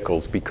for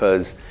vehicles,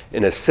 because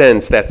in a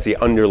sense that's the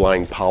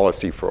underlying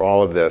policy for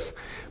all of this.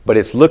 But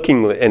it's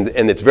looking,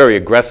 and it's very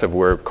aggressive.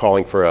 We're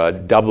calling for a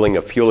doubling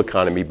of fuel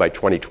economy by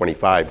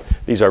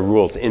 2025. These are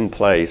rules in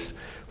place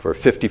for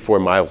 54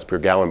 miles per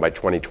gallon by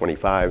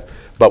 2025.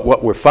 But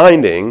what we're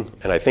finding,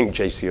 and I think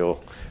Jaycie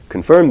will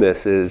confirm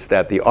this, is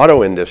that the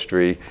auto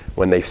industry,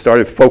 when they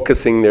started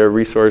focusing their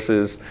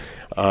resources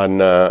on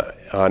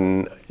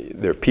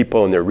their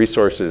people and their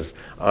resources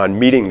on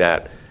meeting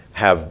that,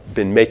 have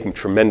been making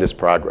tremendous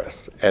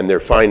progress. And they're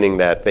finding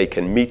that they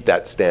can meet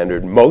that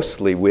standard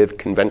mostly with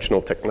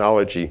conventional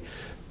technology,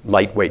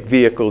 lightweight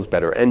vehicles,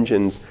 better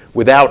engines,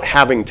 without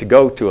having to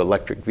go to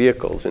electric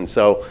vehicles. And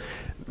so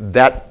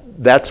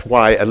that's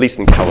why, at least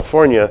in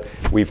California,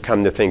 we've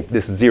come to think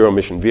this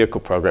zero-emission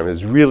vehicle program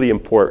is really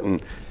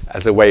important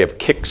as a way of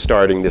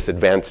kick-starting this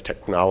advanced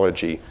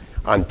technology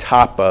on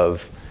top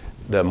of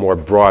the more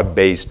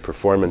broad-based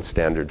performance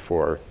standard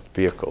for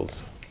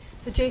vehicles.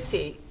 So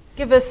Jaycie,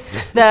 give us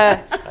the,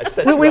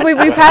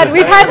 we've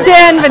had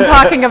Dan been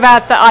talking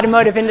about the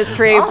automotive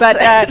industry, but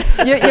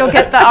you'll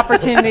get the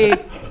opportunity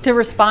to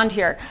respond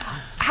here.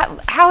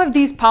 How have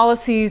these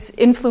policies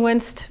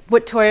influenced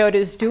what Toyota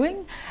is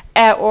doing,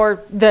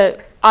 or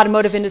the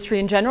automotive industry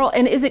in general,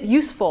 and is it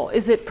useful?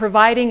 Is it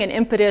providing an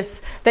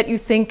impetus that you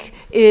think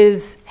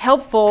is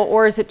helpful,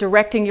 or is it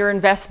directing your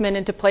investment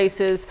into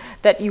places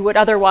that you would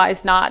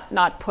otherwise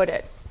not put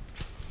it?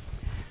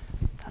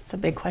 That's a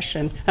big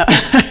question.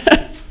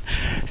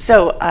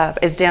 So,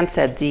 as Dan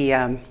said,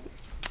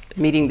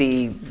 meeting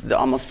the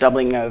almost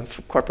doubling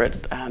of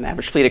corporate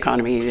average fleet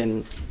economy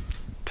in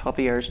 12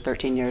 years,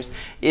 13 years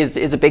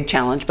is a big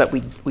challenge, but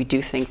we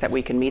do think that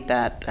we can meet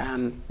that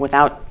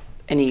without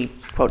any,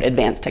 quote,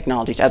 advanced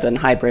technologies other than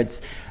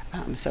hybrids.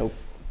 So,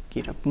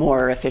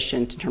 more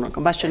efficient internal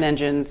combustion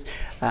engines,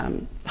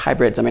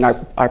 hybrids. I mean,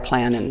 our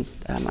plan, and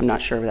I'm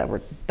not sure that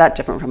we're that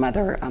different from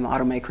other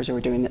automakers who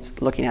are doing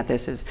this, looking at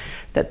this, is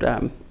that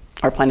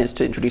our plan is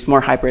to introduce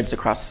more hybrids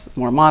across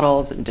more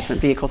models and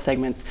different vehicle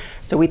segments.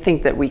 So we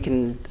think that we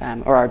can,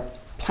 or our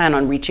plan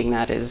on reaching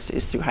that is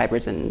through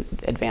hybrids and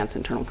advanced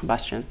internal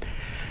combustion,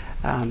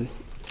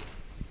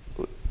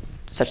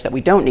 such that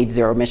we don't need these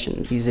zero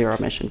emission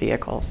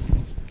vehicles.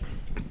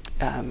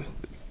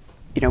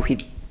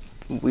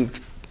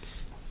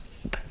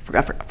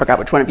 Forgot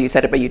which one of you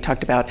said it, but you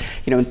talked about,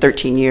 in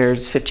 13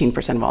 years,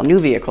 15% of all new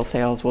vehicle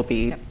sales will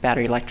be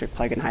battery electric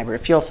plug-in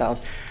hybrid fuel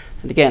cells.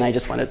 And again, I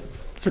just want to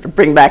sort of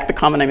bring back the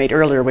comment I made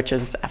earlier, which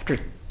is after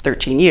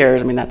 13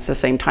 years, I mean, that's the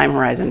same time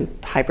horizon,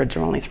 hybrids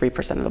are only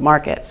 3% of the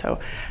market. So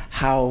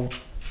how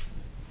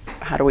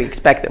do we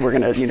expect that we're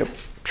going to,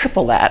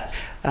 triple that,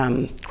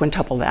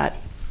 quintuple that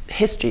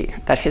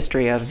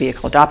history of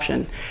vehicle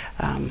adoption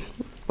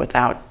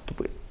without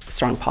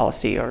strong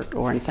policy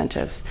or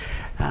incentives?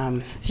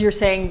 So you're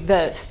saying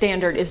the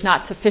standard is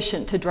not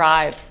sufficient to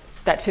drive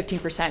that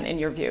 15% in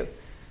your view?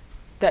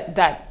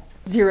 That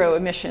zero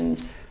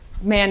emissions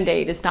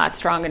mandate is not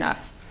strong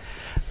enough?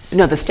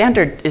 No, the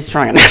standard is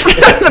strong enough.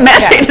 The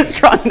mandate is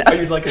strong enough. Oh,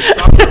 you'd like a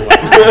stronger one.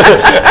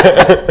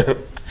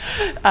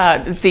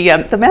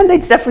 The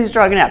mandate's definitely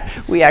strong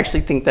enough. We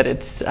actually think that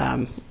it's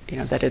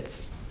that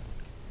it's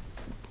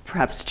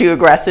perhaps too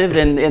aggressive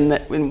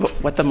in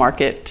what the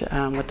market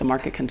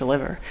can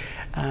deliver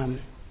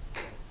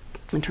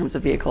in terms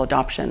of vehicle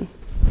adoption.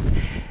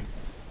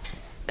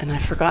 And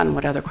I've forgotten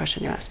what other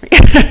question you asked me.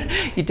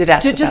 You did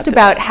ask just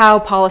about how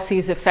policy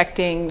is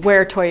affecting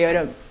where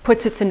Toyota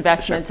puts its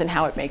investments and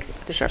how it makes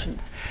its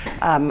decisions.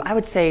 Sure. I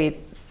would say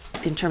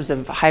in terms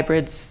of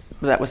hybrids,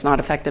 that was not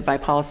affected by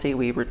policy.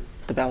 We were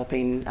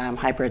developing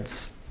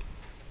hybrids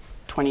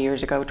 20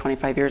 years ago,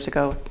 25 years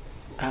ago.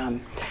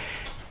 And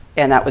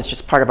that was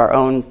just part of our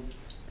own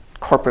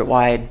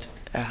corporate-wide,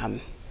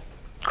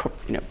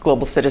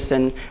 global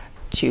citizen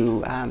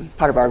to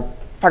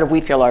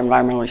we feel our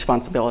environmental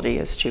responsibility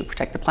is to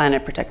protect the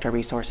planet, protect our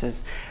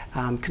resources,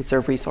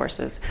 conserve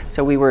resources.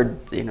 So we were,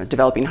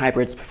 developing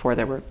hybrids before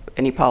there were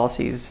any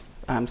policies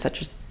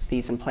such as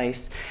these in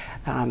place.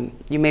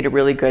 You made a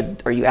really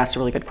good, or you asked a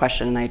really good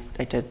question, and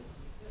it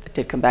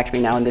did come back to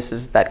me now, and this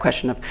is that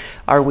question of,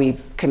 are we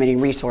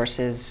committing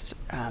resources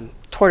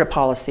toward a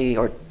policy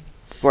or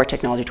for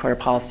technology toward a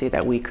policy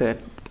that we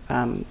could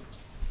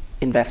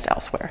invest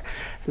elsewhere?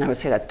 And I would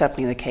say that's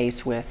definitely the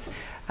case with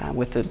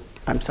the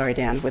I'm sorry,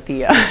 Dan, with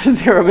the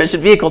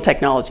zero-emission vehicle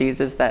technologies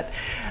is that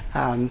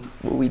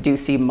we do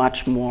see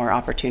much more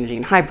opportunity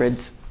in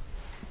hybrids,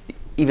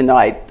 even though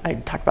I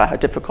talked about how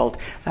difficult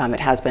it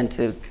has been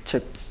to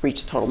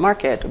reach the total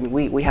market. I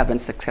mean, we have been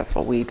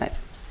successful.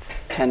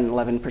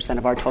 10–11%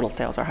 of our total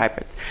sales are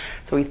hybrids.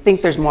 So we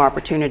think there's more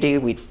opportunity.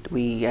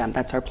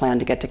 That's our plan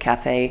to get to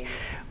CAFE.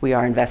 We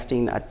are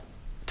investing a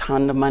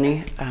ton of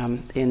money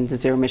in the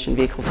zero-emission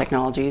vehicle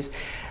technologies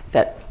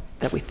that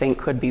we think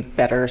could be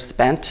better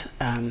spent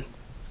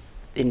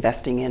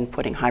investing in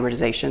putting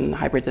hybrids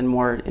in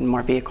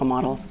more vehicle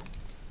models.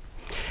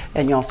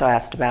 And you also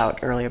asked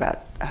earlier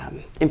about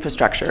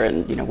infrastructure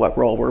and what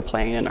role we're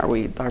playing, and are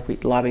we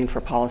lobbying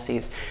for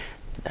policies?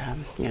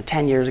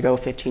 10 years ago,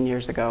 15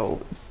 years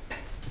ago,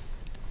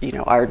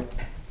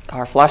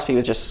 our philosophy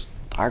was just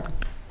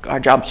our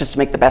job is just to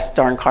make the best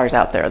darn cars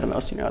out there, the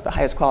most, the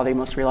highest quality,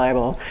 most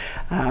reliable.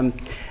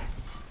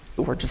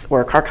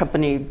 We're a car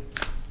company.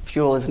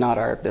 Fuel is not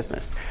our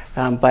business,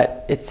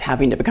 but it's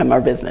having to become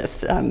our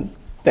business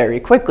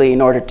very quickly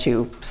in order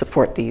to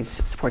support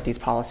these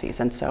policies.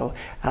 And so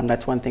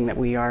that's one thing that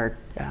we are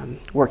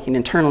working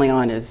internally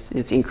on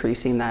is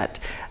increasing that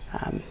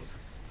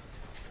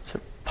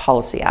sort of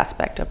policy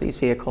aspect of these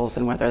vehicles,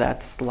 and whether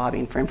that's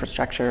lobbying for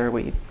infrastructure.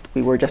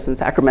 We were just in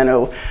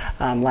Sacramento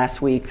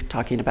last week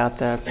talking about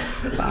the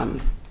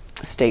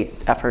state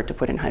effort to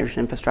put in hydrogen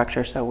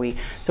infrastructure. So we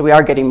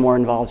are getting more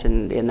involved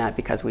in that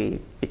because we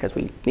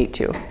need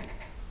to.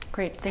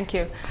 Great, thank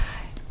you.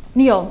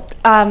 Niel,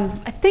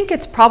 I think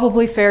it's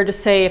probably fair to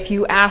say if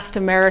you asked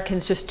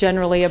Americans just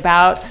generally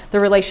about the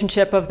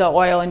relationship of the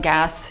oil and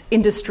gas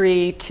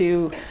industry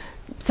to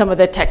some of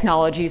the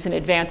technologies and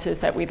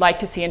advances that we'd like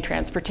to see in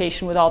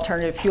transportation with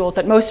alternative fuels,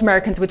 that most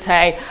Americans would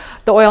say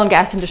the oil and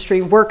gas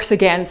industry works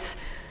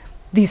against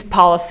these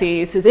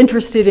policies, is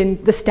interested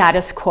in the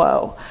status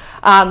quo.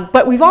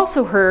 But we've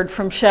also heard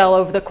from Shell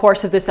over the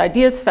course of this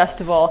Ideas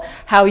Festival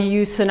how you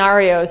use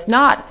scenarios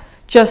not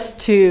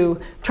just to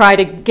try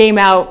to game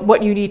out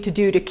what you need to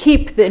do to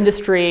keep the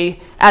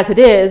industry as it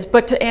is,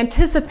 but to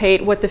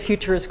anticipate what the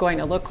future is going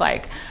to look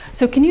like.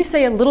 So can you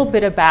say a little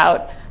bit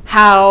about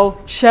how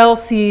Shell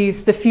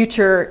sees the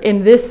future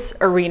in this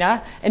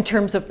arena in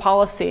terms of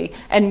policy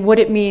and what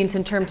it means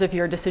in terms of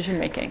your decision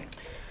making?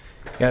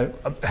 Yeah,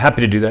 I'm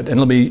happy to do that, and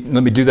let me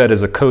do that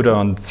as a coda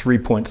on 3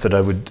 points that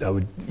I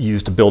would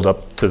use to build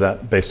up to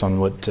that based on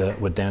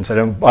what Dan said.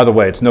 And by the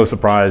way, it's no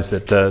surprise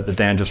that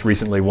Dan just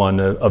recently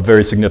won a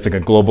very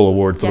significant global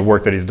award for the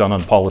work that he's done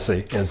on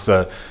policy. As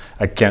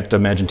I can't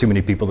imagine too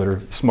many people that are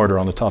smarter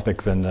on the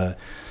topic than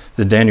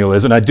Daniel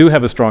is, and I do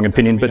have a strong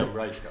opinion. But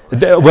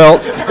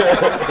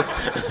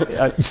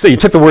so you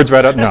took the words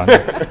right out. No,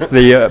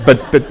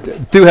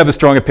 but do have a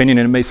strong opinion,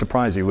 and it may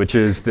surprise you, which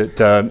is that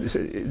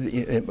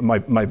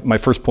my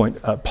first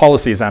point: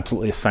 policy is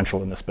absolutely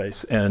essential in this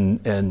space,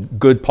 and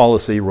good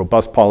policy,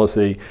 robust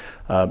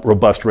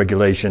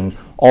regulation,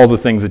 all the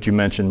things that you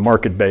mentioned,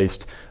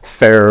 market-based,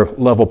 fair,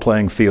 level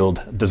playing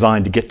field,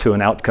 designed to get to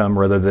an outcome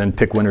rather than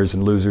pick winners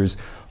and losers.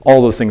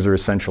 All those things are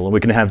essential, and we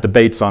can have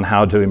debates on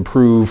how to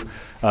improve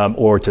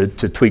or to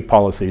tweak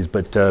policies,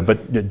 but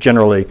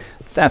generally,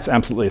 that's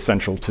absolutely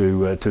essential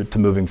to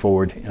moving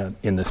forward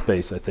in this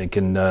space, I think.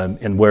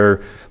 And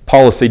where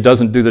policy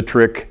doesn't do the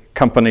trick,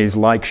 companies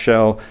like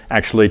Shell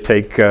actually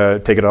take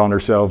it on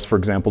themselves, for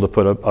example, to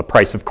put a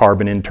price of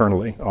carbon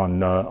internally on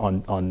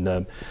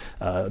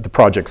the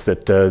projects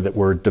that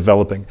we're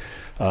developing.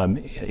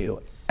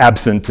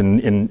 Absent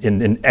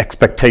in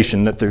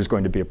expectation that there's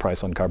going to be a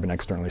price on carbon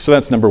externally. So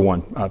that's number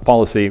one,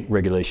 policy,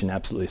 regulation,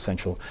 absolutely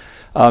essential.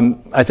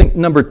 I think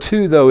number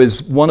two, though,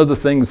 is one of the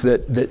things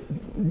that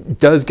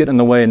does get in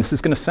the way, and this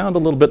is going to sound a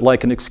little bit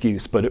like an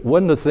excuse, but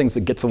one of the things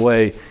that gets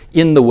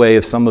in the way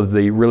of some of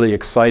the really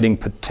exciting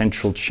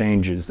potential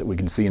changes that we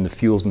can see in the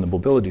fuels and the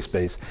mobility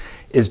space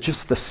is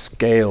just the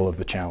scale of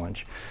the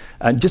challenge.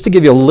 Just to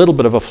give you a little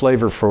bit of a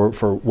flavor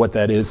for what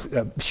that is,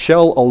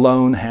 Shell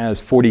alone has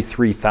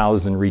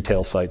 43,000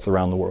 retail sites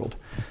around the world.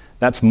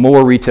 That's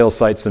more retail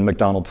sites than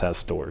McDonald's has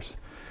stores.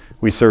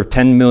 We serve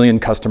 10 million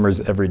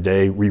customers every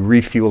day. We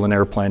refuel an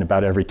airplane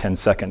about every 10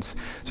 seconds.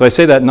 So I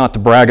say that not to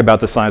brag about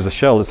the size of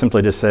Shell, it's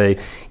simply to say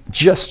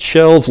just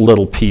Shell's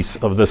little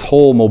piece of this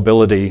whole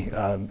mobility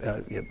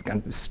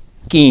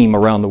scheme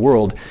around the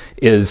world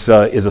is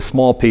a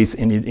small piece,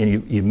 and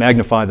you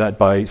magnify that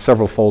by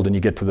several fold, and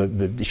you get to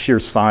the sheer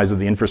size of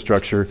the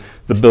infrastructure.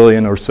 The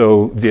billion or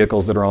so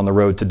vehicles that are on the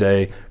road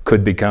today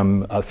could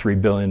become 3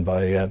 billion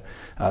by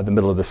the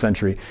middle of the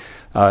century.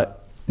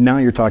 Now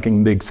you're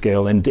talking big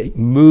scale, and to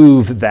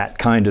move that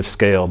kind of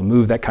scale, to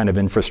move that kind of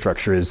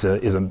infrastructure is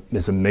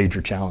a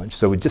major challenge.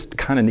 So we just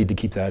kind of need to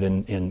keep that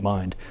in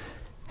mind.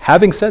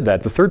 Having said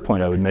that, the third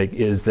point I would make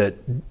is that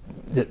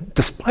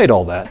despite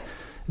all that,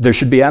 there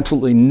should be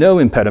absolutely no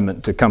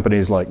impediment to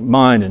companies like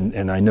mine,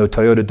 and I know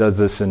Toyota does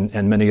this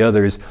and many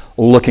others,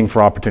 looking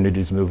for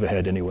opportunities to move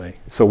ahead anyway.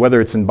 So whether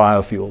it's in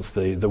biofuels,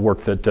 the work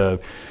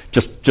that,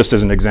 just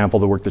as an example,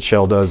 the work that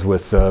Shell does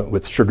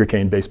with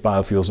sugarcane-based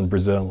biofuels in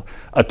Brazil,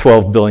 a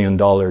 $12 billion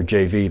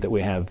JV that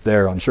we have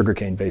there on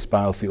sugarcane-based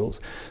biofuels,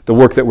 the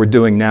work that we're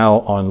doing now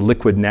on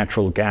liquid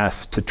natural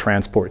gas to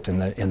transport in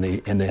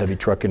the heavy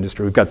truck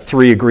industry. We've got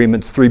 3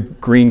 agreements, 3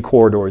 green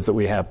corridors that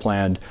we have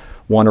planned.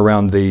 One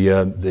around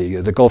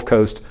the Gulf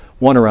Coast,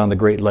 one around the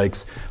Great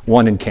Lakes,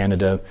 one in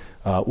Canada,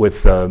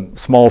 with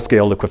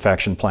small-scale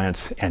liquefaction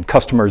plants and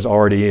customers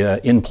already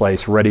in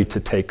place, ready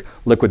to take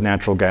liquid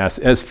natural gas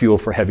as fuel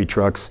for heavy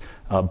trucks,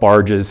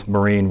 barges,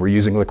 marine. We're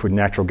using liquid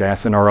natural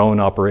gas in our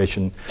own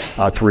operation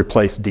to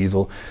replace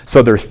diesel.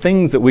 So there are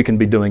things that we can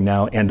be doing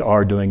now and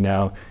are doing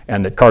now,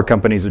 and that car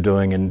companies are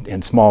doing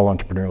and small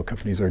entrepreneurial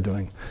companies are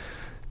doing.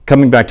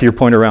 Coming back to your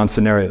point around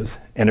scenarios,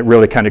 and it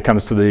really kind of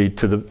comes to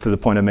the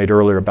point I made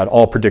earlier about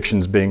all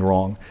predictions being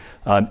wrong.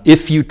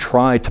 If you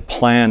try to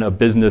plan a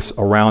business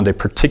around a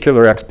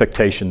particular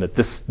expectation that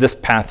this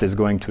path is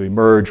going to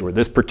emerge, or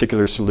this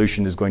particular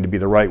solution is going to be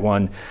the right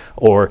one,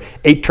 or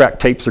 8-track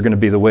tapes are going to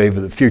be the wave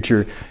of the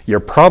future, you're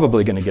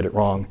probably going to get it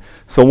wrong.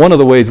 So one of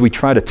the ways we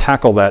try to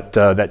tackle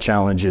that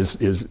challenge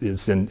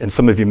is and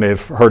some of you may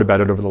have heard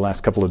about it over the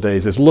last couple of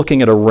days, is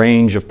looking at a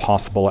range of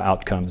possible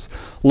outcomes,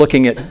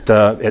 looking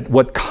at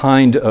what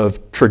kind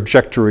of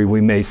trajectory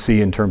we may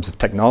see in terms of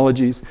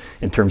technologies,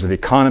 in terms of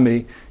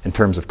economy, in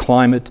terms of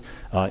climate,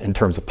 in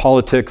terms of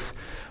politics.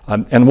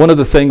 And one of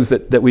the things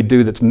that we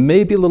do that's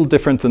maybe a little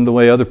different than the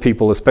way other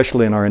people,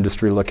 especially in our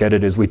industry, look at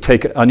it is we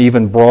take an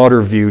even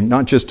broader view,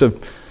 not just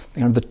of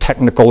the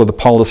technical or the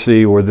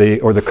policy or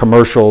the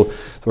commercial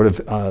sort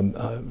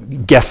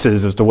of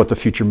guesses as to what the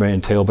future may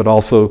entail, but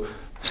also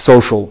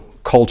social,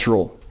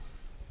 cultural,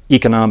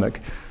 economic.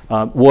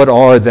 What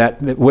do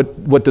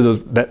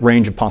that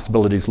range of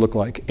possibilities look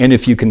like? And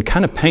if you can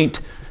kind of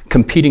paint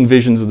competing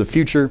visions of the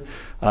future,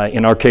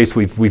 in our case,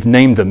 we've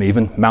named them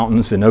even,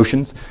 mountains and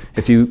oceans.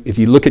 If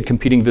you look at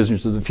competing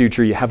visions of the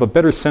future, you have a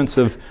better sense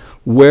of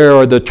where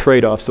are the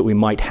trade-offs that we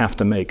might have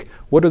to make.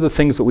 What are the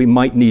things that we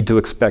might need to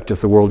expect if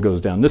the world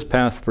goes down this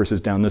path versus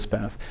down this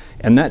path?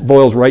 And that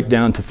boils right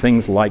down to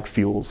things like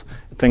fuels,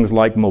 things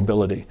like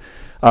mobility.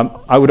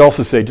 I would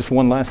also say just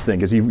one last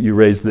thing, as you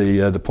raised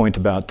the point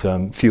about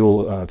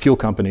fuel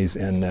companies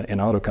and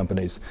auto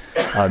companies.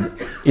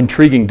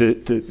 Intriguing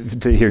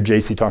to hear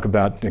Jaycie talk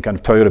about kind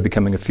of Toyota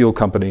becoming a fuel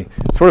company,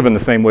 sort of in the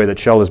same way that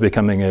Shell is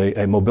becoming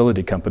a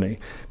mobility company,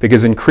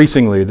 because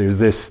increasingly there's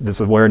this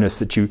awareness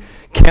that you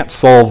can't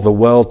solve the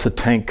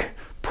well-to-tank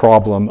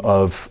problem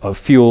of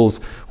fuels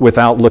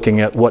without looking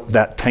at what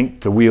that tank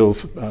to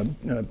wheels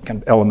kind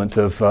of element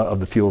of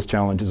the fuels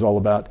challenge is all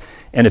about.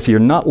 And if you're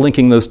not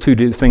linking those two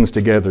things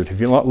together, if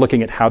you're not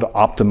looking at how to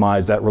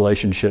optimize that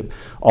relationship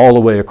all the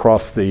way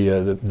across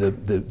the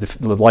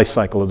life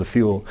cycle of the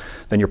fuel,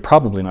 then you're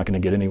probably not going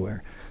to get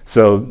anywhere.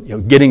 So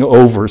getting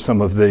over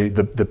some of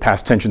the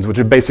past tensions, which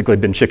have basically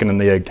been chicken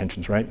and the egg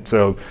tensions, right?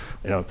 So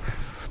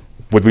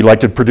would we like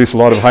to produce a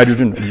lot of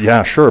hydrogen?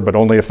 Yeah, sure, but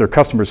only if they're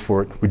customers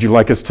for it. Would you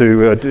like us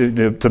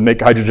to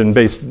make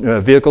hydrogen-based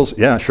vehicles?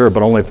 Yeah, sure,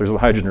 but only if there's a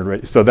hydrogen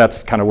rate. So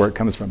that's kind of where it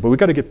comes from. But we've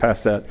got to get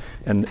past that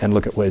and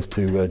look at ways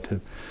to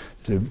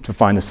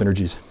find the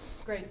synergies.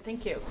 Great,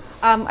 thank you.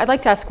 I'd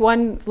like to ask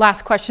one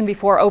last question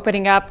before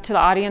opening up to the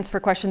audience for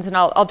questions, and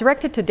I'll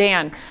direct it to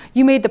Dan.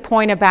 You made the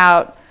point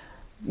about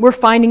we're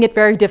finding it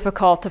very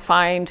difficult to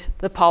find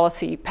the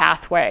policy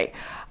pathway.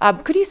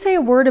 Could you say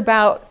a word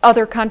about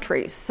other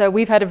countries? So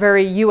we've had a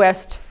very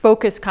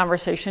US-focused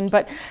conversation,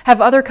 but have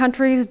other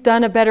countries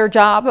done a better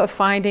job of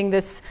finding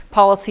this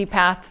policy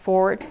path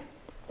forward?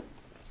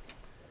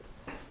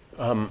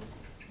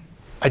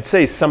 I'd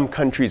say some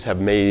countries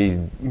have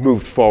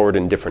moved forward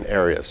in different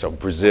areas. So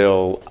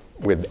Brazil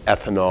with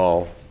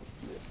ethanol,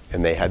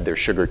 and they had their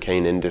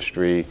sugarcane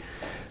industry.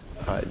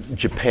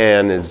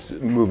 Japan is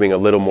moving a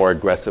little more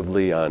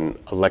aggressively on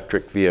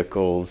electric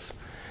vehicles.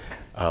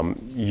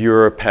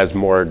 Europe has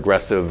more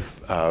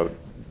aggressive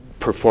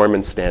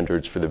performance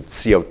standards for the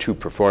CO2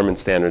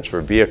 performance standards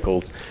for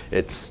vehicles.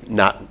 It's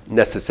not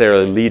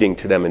necessarily leading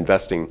to them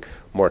investing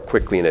more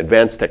quickly in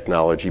advanced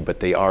technology, but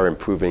they are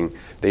improving.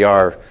 They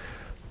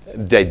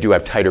do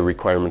have tighter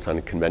requirements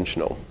on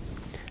conventional,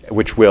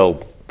 which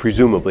will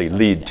presumably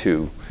lead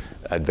to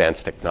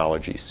advanced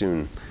technology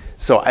soon.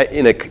 So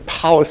in a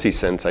policy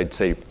sense, I'd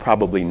say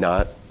probably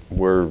not,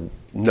 where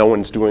no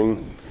one's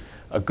doing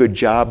a good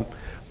job.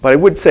 But I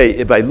would say,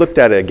 if I looked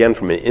at it again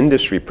from an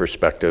industry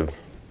perspective,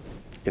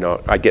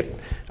 I get,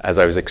 as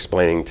I was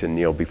explaining to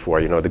Niel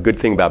before, the good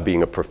thing about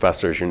being a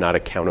professor is you're not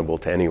accountable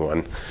to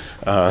anyone.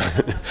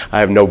 I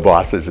have no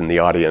bosses in the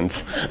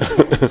audience.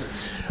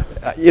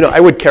 I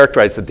would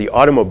characterize that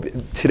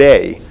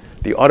today,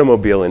 the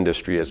automobile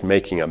industry is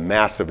making a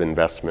massive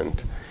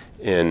investment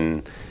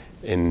in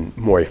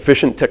more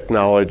efficient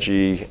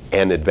technology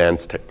and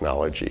advanced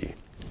technology.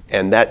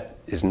 And that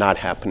is not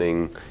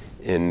happening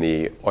in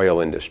the oil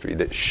industry.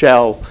 That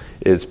Shell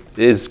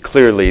is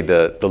clearly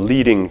the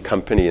leading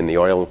company in the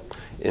oil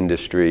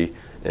industry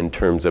in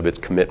terms of its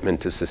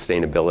commitment to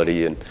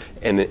sustainability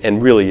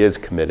and really is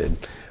committed.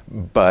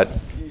 But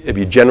if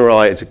you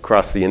generalize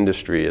across the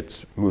industry,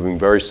 it's moving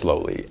very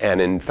slowly and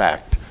in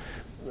fact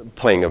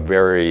playing a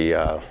very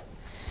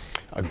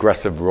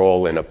aggressive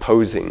role in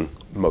opposing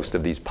most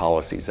of these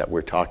policies that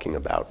we're talking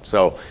about.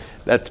 So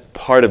that's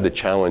part of the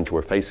challenge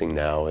we're facing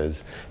now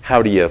is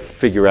how do you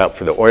figure out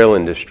for the oil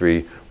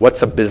industry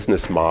what's a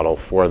business model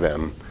for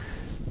them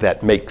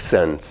that makes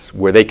sense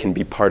where they can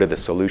be part of the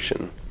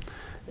solution.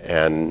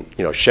 And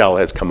Shell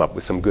has come up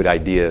with some good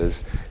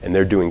ideas and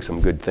they're doing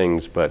some good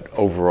things, but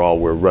overall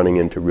we're running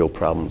into real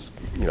problems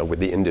with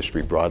the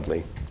industry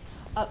broadly.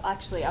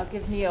 Actually, I'll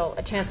give Niel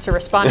a chance to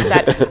respond to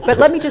that. But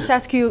let me just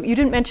ask you, you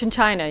didn't mention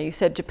China. You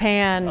said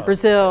Japan,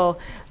 Brazil,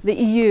 the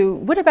EU.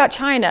 What about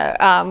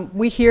China?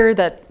 We hear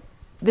that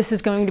this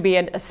is going to be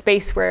a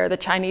space where the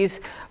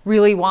Chinese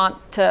really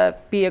want to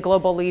be a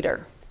global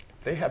leader.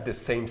 They have the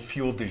same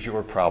fuel du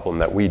jour problem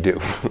that we do.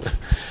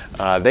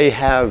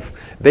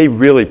 They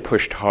really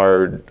pushed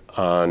hard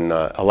on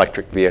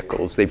electric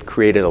vehicles. They've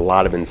created a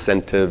lot of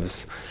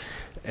incentives,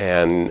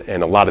 and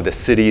a lot of the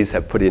cities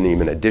have put in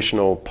even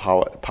additional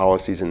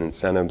policies and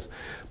incentives,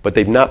 but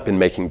they've not been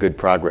making good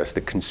progress.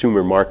 The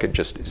consumer market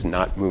just is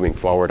not moving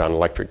forward on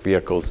electric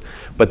vehicles.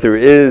 But there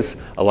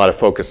is a lot of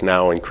focus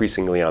now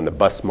increasingly on the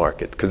bus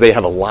market because they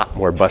have a lot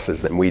more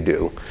buses than we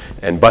do.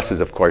 And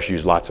buses, of course,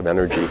 use lots of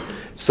energy.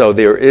 So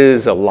there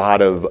is a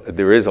lot of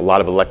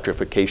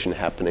electrification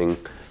happening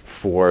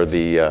for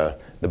the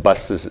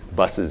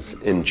buses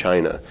in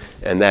China.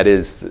 And that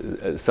is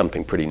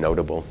something pretty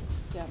notable.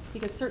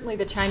 Because certainly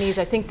the Chinese,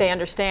 I think they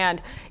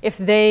understand if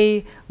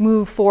they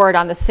move forward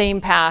on the same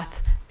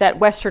path that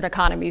Western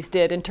economies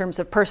did in terms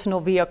of personal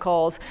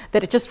vehicles,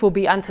 that it just will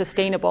be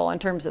unsustainable in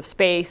terms of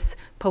space,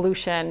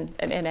 pollution,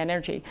 and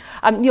energy.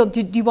 Niel,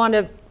 do you want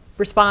to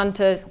respond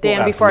to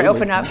Dan before I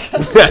open up?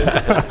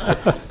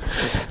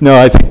 No,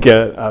 I think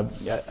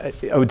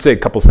I would say a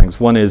couple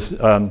things. One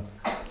is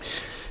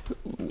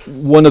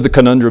one of the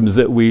conundrums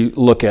that we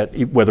look at,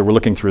 whether we're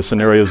looking through a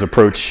scenarios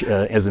approach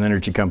as an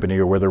energy company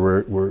or whether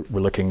we're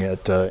looking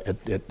at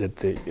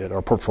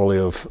our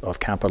portfolio of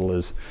capital,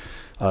 is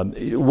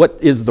what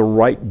is the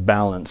right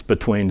balance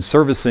between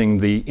servicing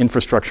the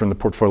infrastructure and the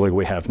portfolio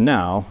we have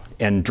now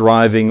and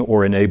driving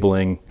or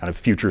enabling kind of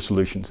future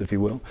solutions, if you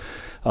will.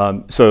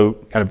 So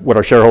kind of what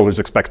our shareholders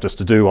expect us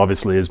to do,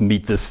 obviously, is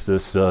meet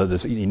this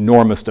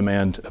enormous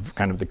demand of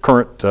kind of the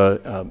current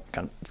kind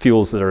of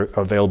fuels that are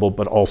available,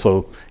 but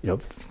also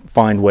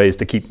find ways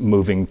to keep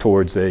moving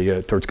towards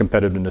towards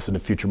competitiveness in the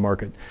future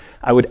market.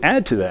 I would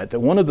add to that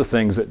one of the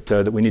things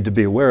that we need to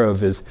be aware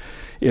of is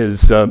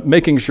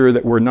making sure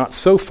that we're not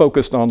so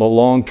focused on the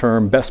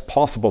long-term best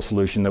possible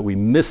solution that we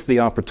miss the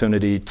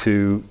opportunity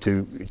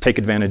to take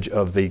advantage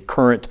of the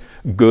current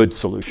good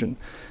solution.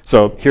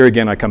 So here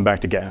again, I come back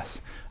to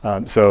gas.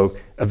 So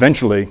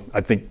eventually,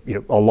 I think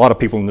a lot of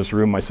people in this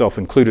room, myself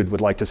included,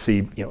 would like to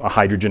see a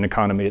hydrogen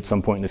economy at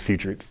some point in the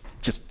future. It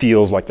just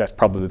feels like that's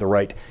probably the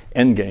right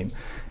end game.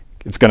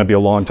 It's going to be a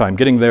long time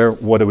getting there.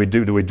 What do we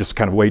do? Do we just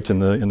kind of wait in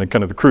the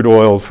kind of the crude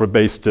oils for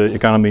based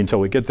economy until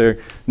we get there?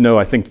 No,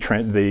 I think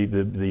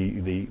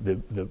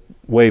the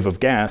wave of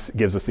gas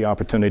gives us the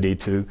opportunity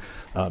to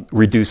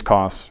reduce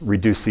costs,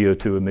 reduce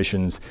CO2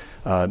 emissions,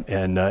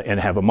 and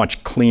have a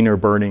much cleaner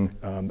burning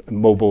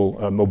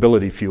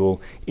mobility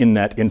fuel in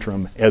that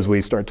interim as we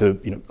start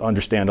to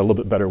understand a little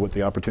bit better what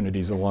the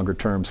opportunities are longer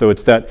term. So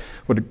it's that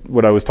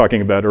what I was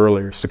talking about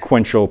earlier,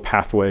 sequential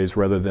pathways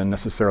rather than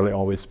necessarily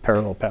always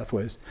parallel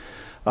pathways.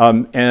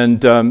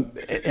 And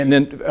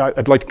then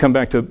I'd like to come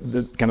back to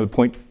the kind of the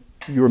point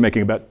you were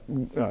making about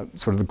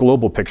sort of the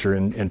global picture,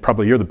 and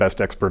probably you're the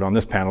best expert on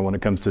this panel when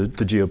it comes to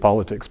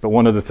geopolitics. But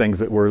one of the things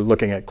that we're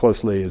looking at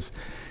closely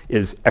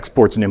is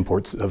exports and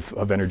imports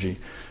of energy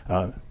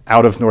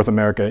out of North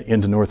America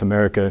into North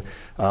America.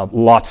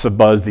 Lots of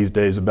buzz these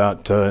days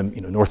about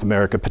North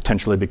America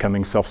potentially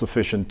becoming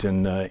self-sufficient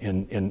in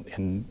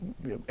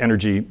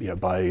energy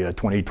by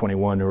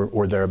 2021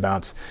 or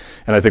thereabouts.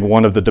 And I think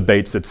one of the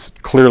debates that's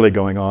clearly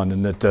going on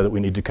and that we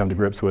need to come to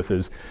grips with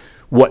is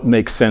what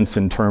makes sense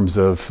in terms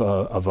of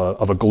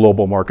a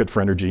global market for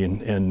energy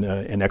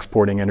and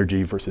exporting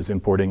energy versus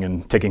importing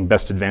and taking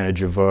best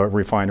advantage of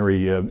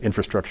refinery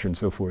infrastructure and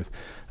so forth.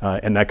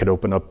 And that could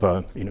open up,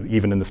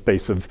 even in the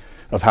space of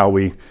how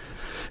we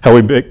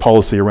make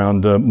policy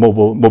around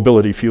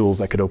mobility fuels,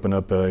 that could open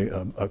up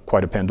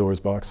quite a Pandora's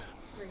box.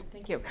 Great,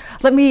 thank you.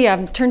 Let me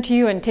turn to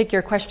you and take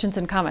your questions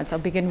and comments. I'll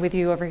begin with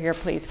you over here,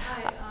 please.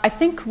 I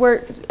think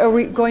are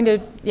we going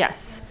to,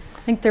 yes.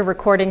 I think they're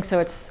recording, so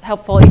it's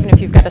helpful, even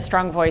if you've got a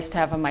strong voice, to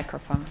have a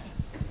microphone.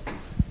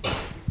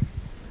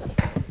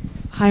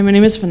 Hi, my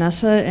name is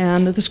Vanessa,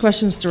 and this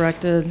question is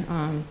directed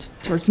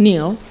towards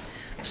Niel.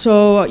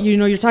 So,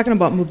 you're talking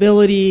about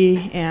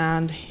mobility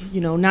and,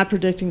 not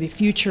predicting the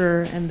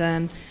future, and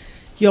then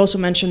you also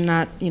mentioned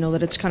that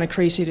it's kind of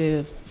crazy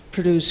to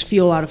produce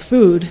fuel out of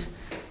food.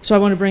 So I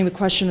want to bring the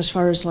question as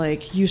far as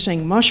like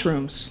using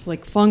mushrooms,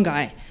 like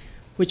fungi,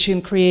 which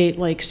can create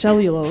like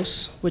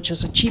cellulose, which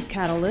is a cheap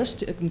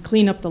catalyst. It can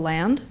clean up the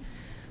land.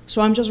 So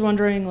I'm just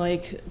wondering,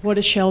 like, what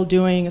is Shell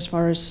doing as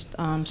far as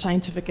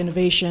scientific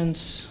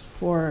innovations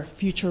for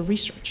future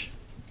research?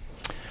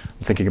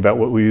 I'm thinking about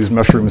what we used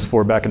mushrooms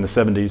for back in the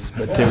 70s,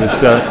 but it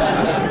was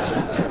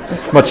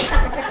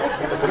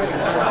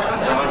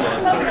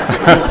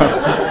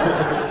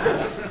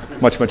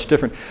much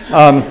different.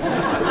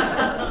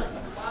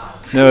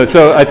 No,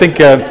 so I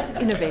think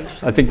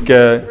Innovation. I think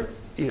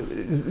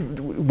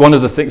one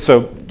of the things.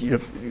 So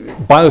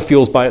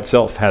biofuels by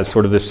itself has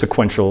sort of this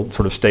sequential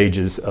sort of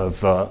stages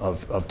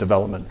of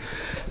development,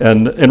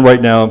 and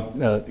right now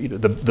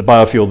the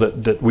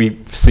biofuel that we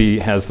see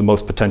has the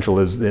most potential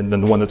is and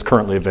the one that's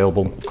currently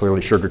available.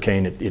 Clearly,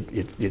 sugarcane.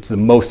 It's the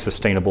most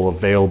sustainable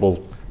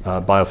available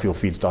biofuel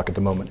feedstock at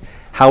the moment.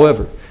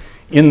 However,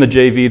 in the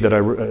JV that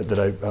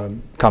I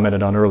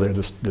commented on earlier,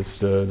 this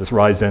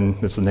Ryzen,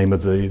 that's the name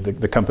of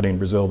the company in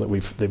Brazil that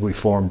we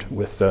formed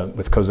with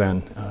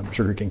Cosan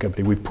sugarcane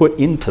company. We put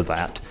into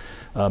that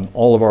a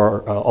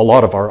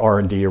lot of our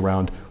R&D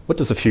around what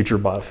does the future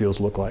of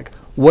biofuels look like?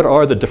 What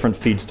are the different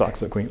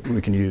feedstocks that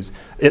we can use?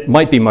 It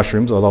might be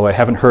mushrooms, although I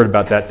haven't heard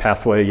about that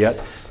pathway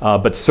yet,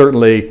 but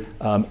certainly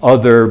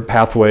other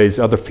pathways,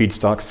 other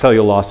feedstocks,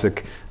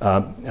 cellulosic.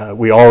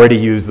 We already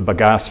use the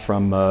bagasse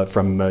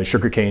from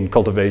sugarcane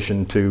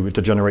cultivation to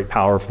generate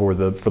power for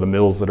the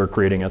mills that are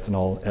creating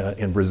ethanol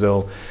in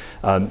Brazil.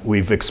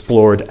 We've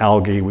explored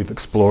algae. We've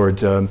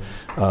explored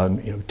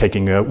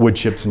taking wood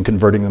chips and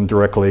converting them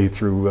directly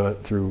through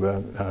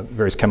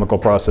various chemical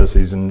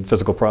processes and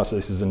physical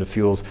processes into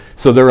fuels.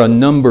 So there are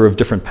a number of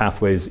different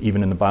pathways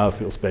even in the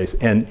biofuel space,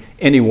 and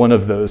any one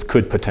of those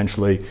could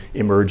potentially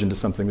emerge into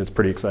something that's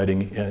pretty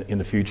exciting in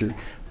the future.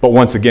 But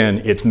once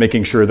again, it's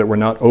making sure that we're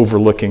not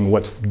overlooking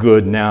what's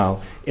good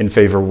now in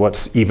favor of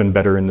what's even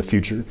better in the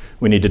future.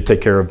 We need to take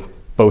care of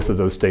both of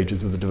those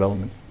stages of the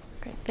development.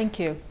 Great, thank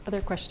you.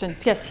 Other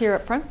questions? Yes, here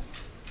up front.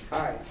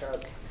 Hi.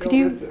 Would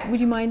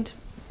you mind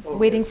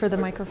waiting for the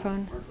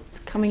microphone? It's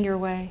coming your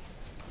way.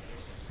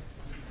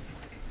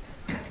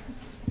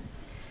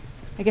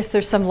 I guess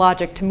there's some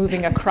logic to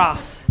moving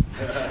across.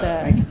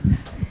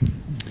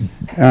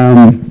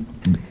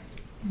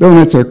 Bill,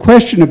 it's a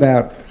question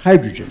about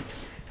hydrogen.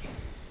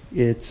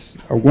 It's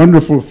a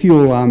wonderful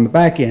fuel on the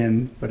back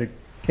end, but it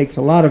takes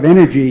a lot of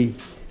energy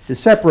to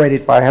separate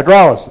it by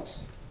hydrolysis.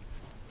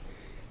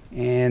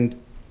 And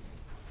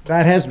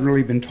that hasn't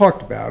really been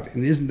talked about,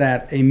 and isn't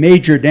that a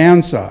major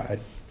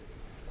downside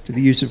to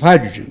the use of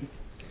hydrogen?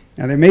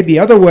 Now, there may be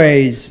other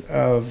ways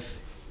of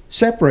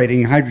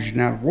separating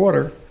hydrogen out of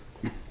water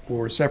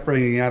or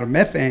separating it out of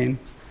methane,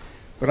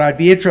 but I'd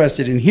be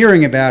interested in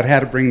hearing about how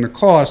to bring the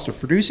cost of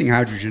producing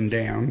hydrogen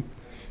down.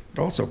 It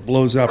also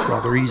blows up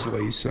rather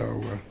easily,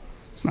 so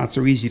it's not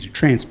so easy to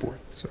transport.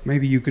 So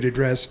maybe you could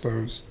address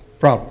those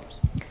problems.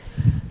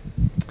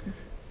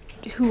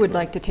 Who would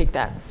like to take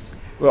that?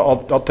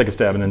 Well, I'll take a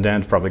stab, and then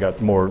Dan's probably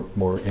got more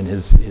in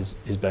his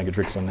bag of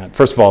tricks on that.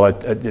 First of all, I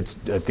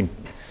think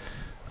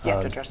You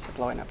have to address the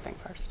blowing up thing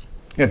first.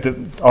 Yeah,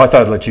 I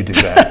thought I'd let you do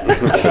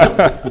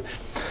that.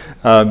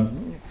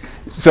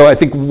 So I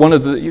think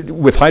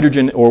with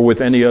hydrogen or with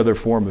any other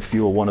form of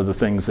fuel, one of the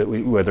things that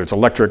whether it's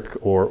electric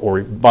or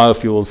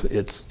biofuels,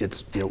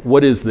 it's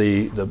what is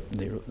the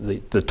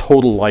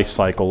total life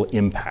cycle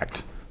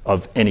impact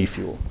of any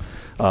fuel?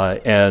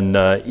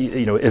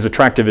 As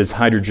attractive as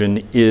hydrogen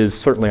is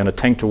certainly on a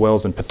tank to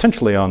wells and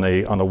potentially on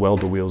a well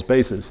to wheels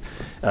basis,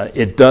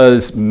 it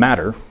does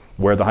matter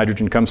where the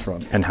hydrogen comes from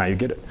and how you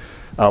get it.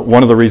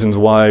 One of the reasons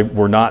why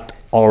we're not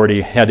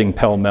already heading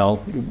pell-mell,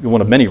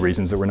 one of many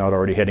reasons that we're not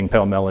already heading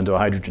pell-mell into a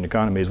hydrogen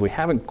economy is we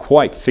haven't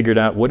quite figured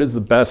out what is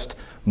the best,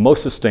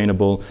 most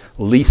sustainable,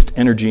 least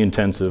energy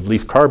intensive,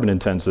 least carbon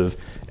intensive,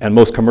 and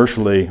most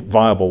commercially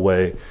viable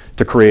way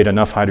to create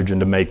enough hydrogen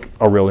to make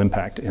a real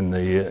impact in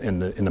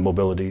the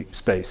mobility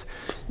space.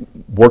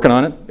 Working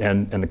on it,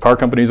 and the car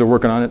companies are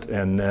working on it,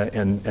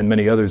 and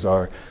many others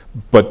are.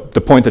 But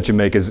the point that you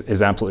make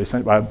is absolutely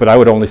essential. But I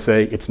would only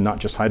say it's not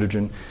just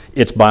hydrogen.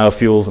 It's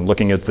biofuels and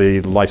looking at the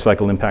life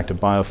cycle impact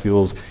of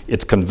biofuels.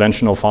 It's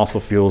conventional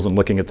fossil fuels and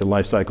looking at the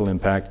life cycle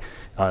impact.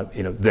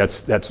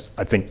 That's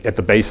I think at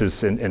the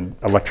basis in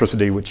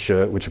electricity, which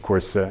of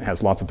course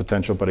has lots of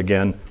potential. But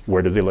again,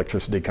 where does the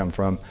electricity come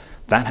from?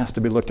 That has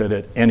to be looked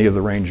at any of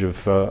the range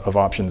of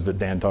options that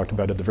Dan talked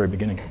about at the very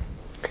beginning.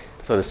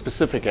 So the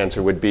specific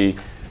answer would be,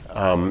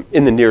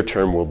 in the near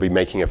term, we'll be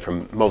making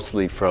it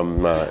mostly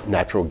from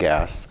natural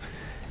gas.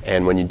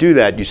 And when you do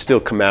that, you still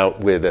come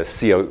out with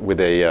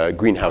a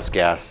greenhouse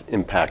gas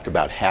impact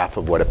about half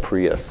of what a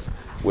Prius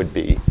would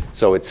be.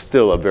 So it's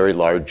still a very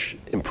large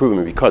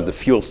improvement because the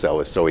fuel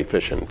cell is so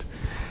efficient.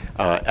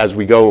 As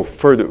we go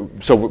further,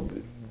 so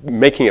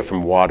making it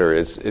from water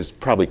is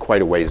probably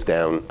quite a ways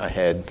down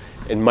ahead.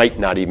 It might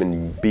not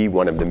even be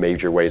one of the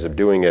major ways of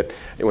doing it.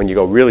 And when you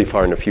go really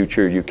far in the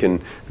future,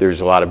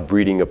 there's a lot of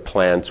breeding of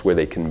plants where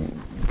they can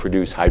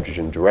produce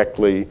hydrogen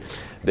directly.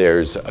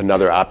 There's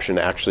another option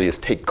actually is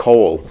take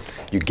coal,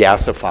 you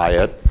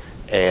gasify it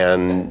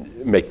and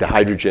make the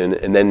hydrogen,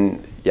 and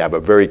then you have a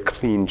very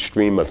clean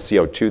stream of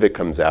CO2 that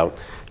comes out.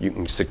 You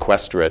can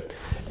sequester it.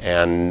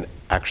 And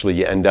actually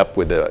you end up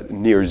with a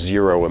near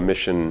zero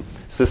emission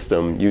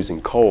system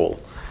using coal.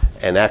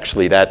 And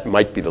actually that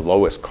might be the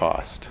lowest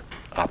cost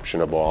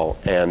option of all,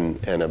 and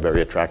a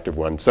very attractive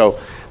one. So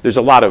there's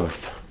a lot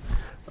of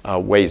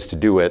ways to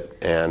do it,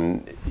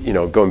 and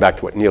going back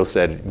to what Niel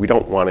said, we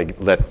don't want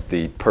to let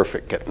the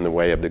perfect get in the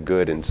way of the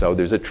good, and so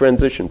there's a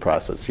transition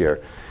process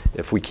here.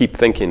 If we keep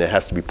thinking it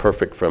has to be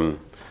perfect from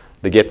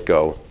the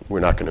get-go, we're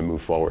not going to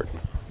move forward.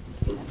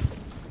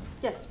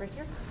 Yes, right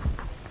here.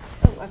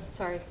 Oh, I'm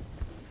sorry.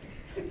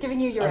 Giving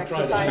you your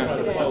exercise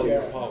today. Follow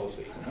your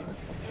policy.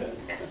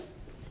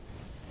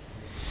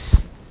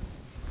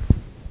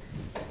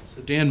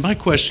 So Dan, my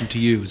question to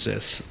you is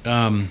this.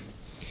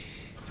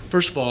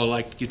 First of all, I'd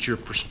like to get your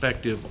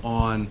perspective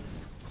on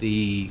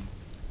the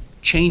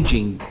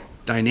changing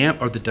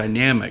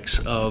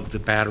dynamics of the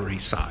battery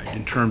side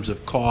in terms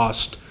of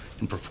cost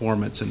and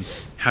performance and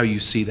how you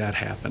see that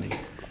happening.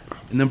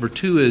 And number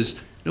two is,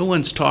 no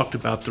one's talked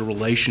about the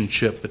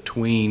relationship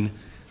between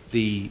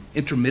the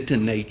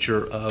intermittent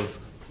nature of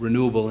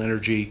renewable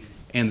energy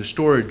and the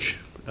storage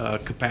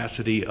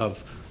capacity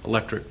of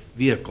electric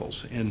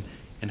vehicles, and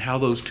how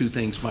those two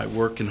things might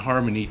work in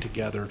harmony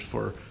together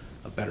for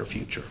a better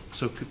future.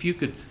 So if you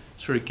could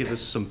sort of give us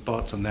some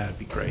thoughts on that, it'd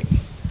be great.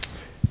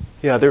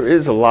 Yeah, there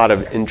is a lot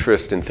of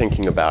interest in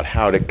thinking about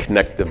how to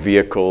connect the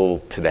vehicle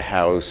to the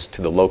house,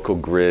 to the local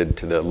grid,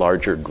 to the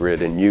larger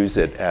grid, and use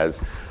it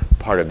as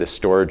part of the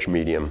storage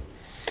medium.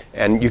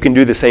 And you can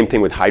do the same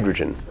thing with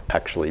hydrogen,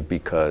 actually,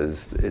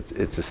 because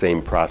it's the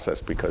same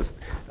process, because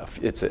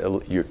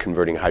you're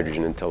converting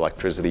hydrogen into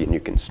electricity, and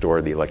you can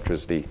store the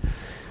electricity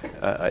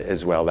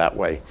as well that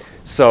way.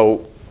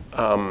 So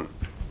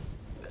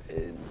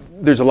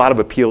there's a lot of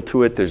appeal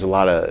to it.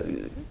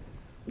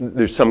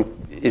 There's some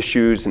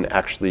issues in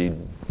actually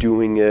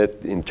doing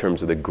it in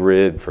terms of the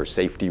grid for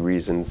safety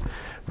reasons,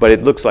 but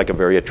it looks like a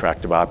very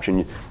attractive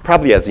option,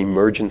 probably as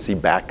emergency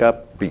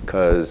backup,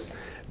 because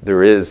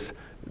there is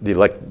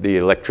the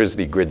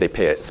electricity grid.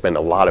 They spend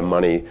a lot of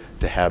money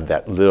to have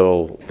that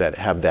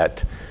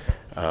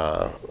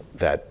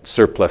that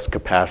surplus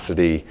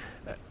capacity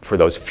for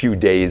those few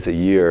days a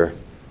year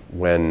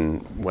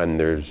when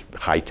there's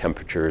high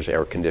temperatures,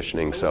 air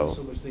conditioning. I wasn't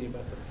so much thinking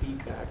about the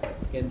feedback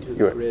into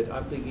the grid.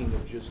 I'm thinking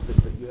of just that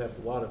you have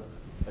a lot of,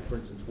 like for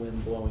instance,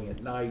 wind blowing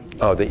at night.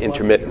 Oh, the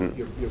intermittent.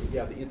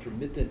 Yeah, the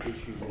intermittent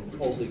issue in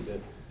holding the,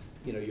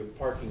 you're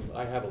parking.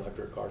 I have an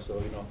electric car,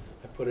 so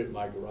I put it in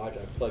my garage.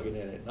 I plug it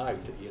in at night.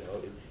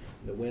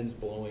 The wind's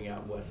blowing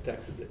out in West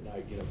Texas at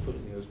night.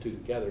 Putting those two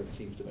together, it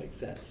seems to make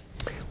sense.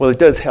 Well, it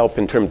does help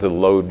in terms of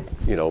load,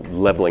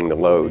 leveling the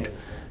load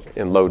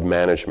and load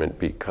management,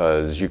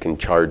 because you can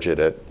charge it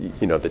at,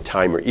 the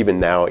timer. Even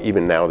now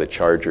the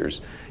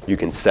chargers, you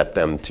can set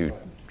them to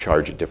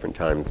charge at different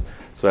times.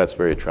 So that's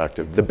very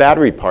attractive. The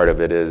battery part of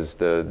it is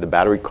the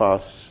battery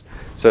costs.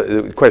 So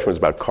the question was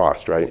about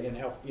cost, right? And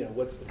how,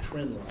 what's the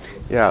trend line?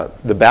 Yeah,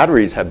 the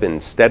batteries have been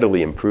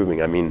steadily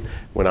improving. I mean,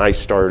 when I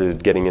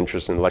started getting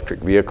interested in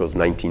electric vehicles in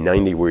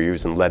 1990, we were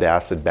using lead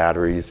acid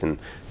batteries and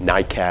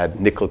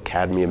NiCad, nickel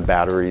cadmium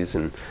batteries,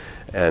 and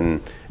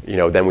then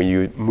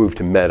we moved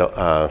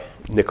to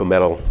nickel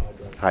metal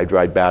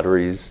hydride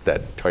batteries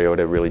that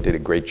Toyota really did a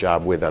great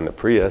job with on the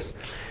Prius.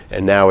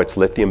 And now it's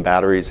lithium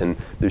batteries, and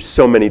there's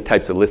so many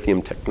types of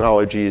lithium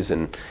technologies,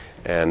 and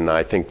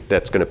I think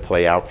that's going to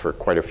play out for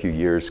quite a few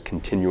years,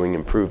 continuing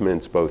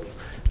improvements, both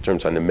in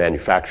terms on the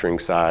manufacturing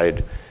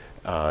side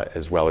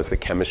as well as the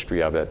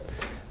chemistry of it.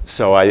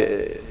 So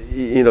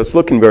it's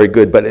looking very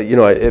good, but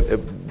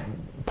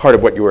part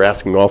of what you were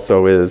asking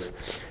also is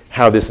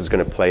how this is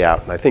going to play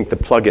out. And I think the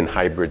plug-in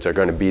hybrids are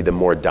going to be the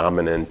more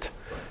dominant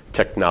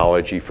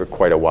technology for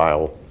quite a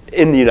while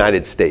in the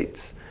United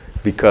States,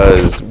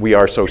 because we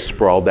are so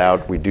sprawled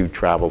out, we do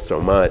travel so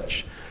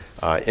much.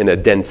 In a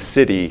dense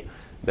city,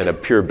 then a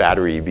pure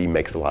battery EV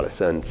makes a lot of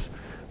sense.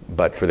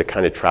 But for the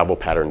kind of travel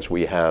patterns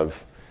we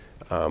have,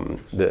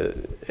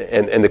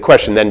 the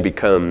question then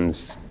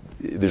becomes,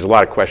 there's a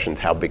lot of questions,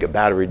 how big a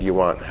battery do you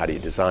want, how do you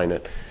design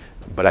it?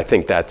 But I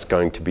think that's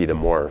going to be the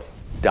more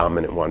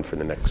dominant one for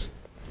the next.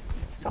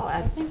 So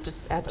I'll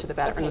just add to the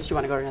battery, unless you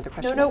want to go to another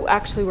question. No,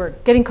 actually, we're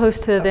getting close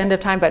to the end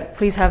of time, but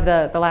please have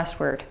the last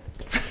word.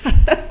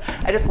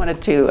 I just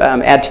wanted to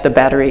add to the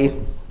battery,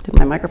 did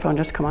my microphone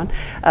just come on?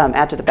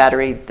 Add to the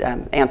battery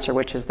answer,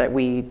 which is that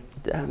we,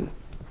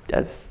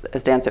 as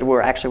Dan said,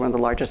 we're actually one of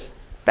the largest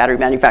battery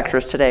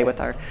manufacturers today with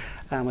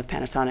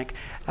Panasonic.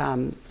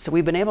 So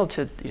we've been able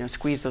to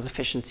squeeze those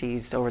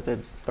efficiencies over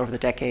the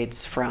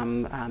decades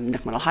from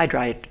nickel metal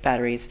hydride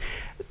batteries,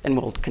 and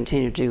we'll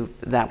continue to do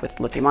that with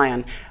lithium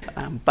ion.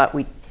 But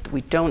we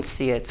don't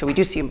see it. So we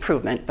do see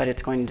improvement,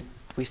 but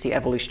we see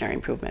evolutionary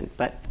improvement.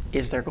 But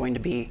is there going to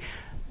be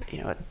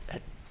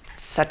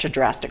such a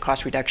drastic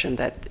cost reduction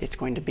that it's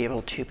going to be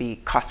able to be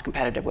cost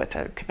competitive with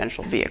a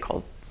conventional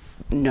vehicle?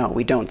 No,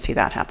 we don't see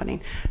that happening.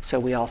 So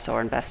we also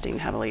are investing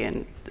heavily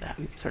in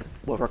sort of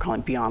what we're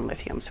calling beyond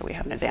lithium. So we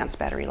have an advanced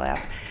battery lab.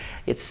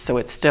 It's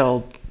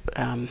still,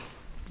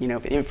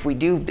 if we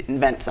do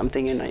invent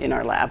something in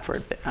our lab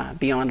for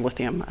beyond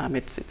lithium,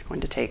 it's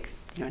going to take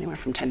anywhere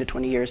from 10 to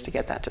 20 years to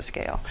get that to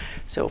scale.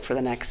 So for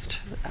the next,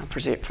 for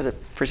the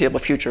foreseeable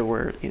future,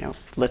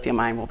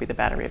 lithium-ion will be the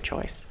battery of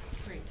choice.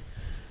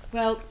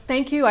 Well,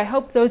 thank you. I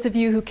hope those of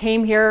you who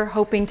came here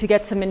hoping to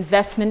get some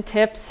investment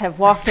tips have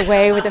walked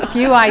away with a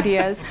few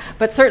ideas,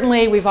 but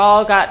certainly we've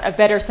all got a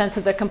better sense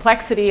of the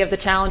complexity of the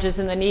challenges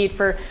and the need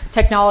for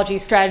technology,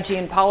 strategy,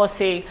 and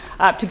policy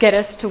to get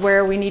us to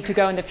where we need to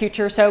go in the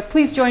future. So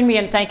please join me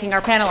in thanking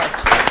our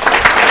panelists.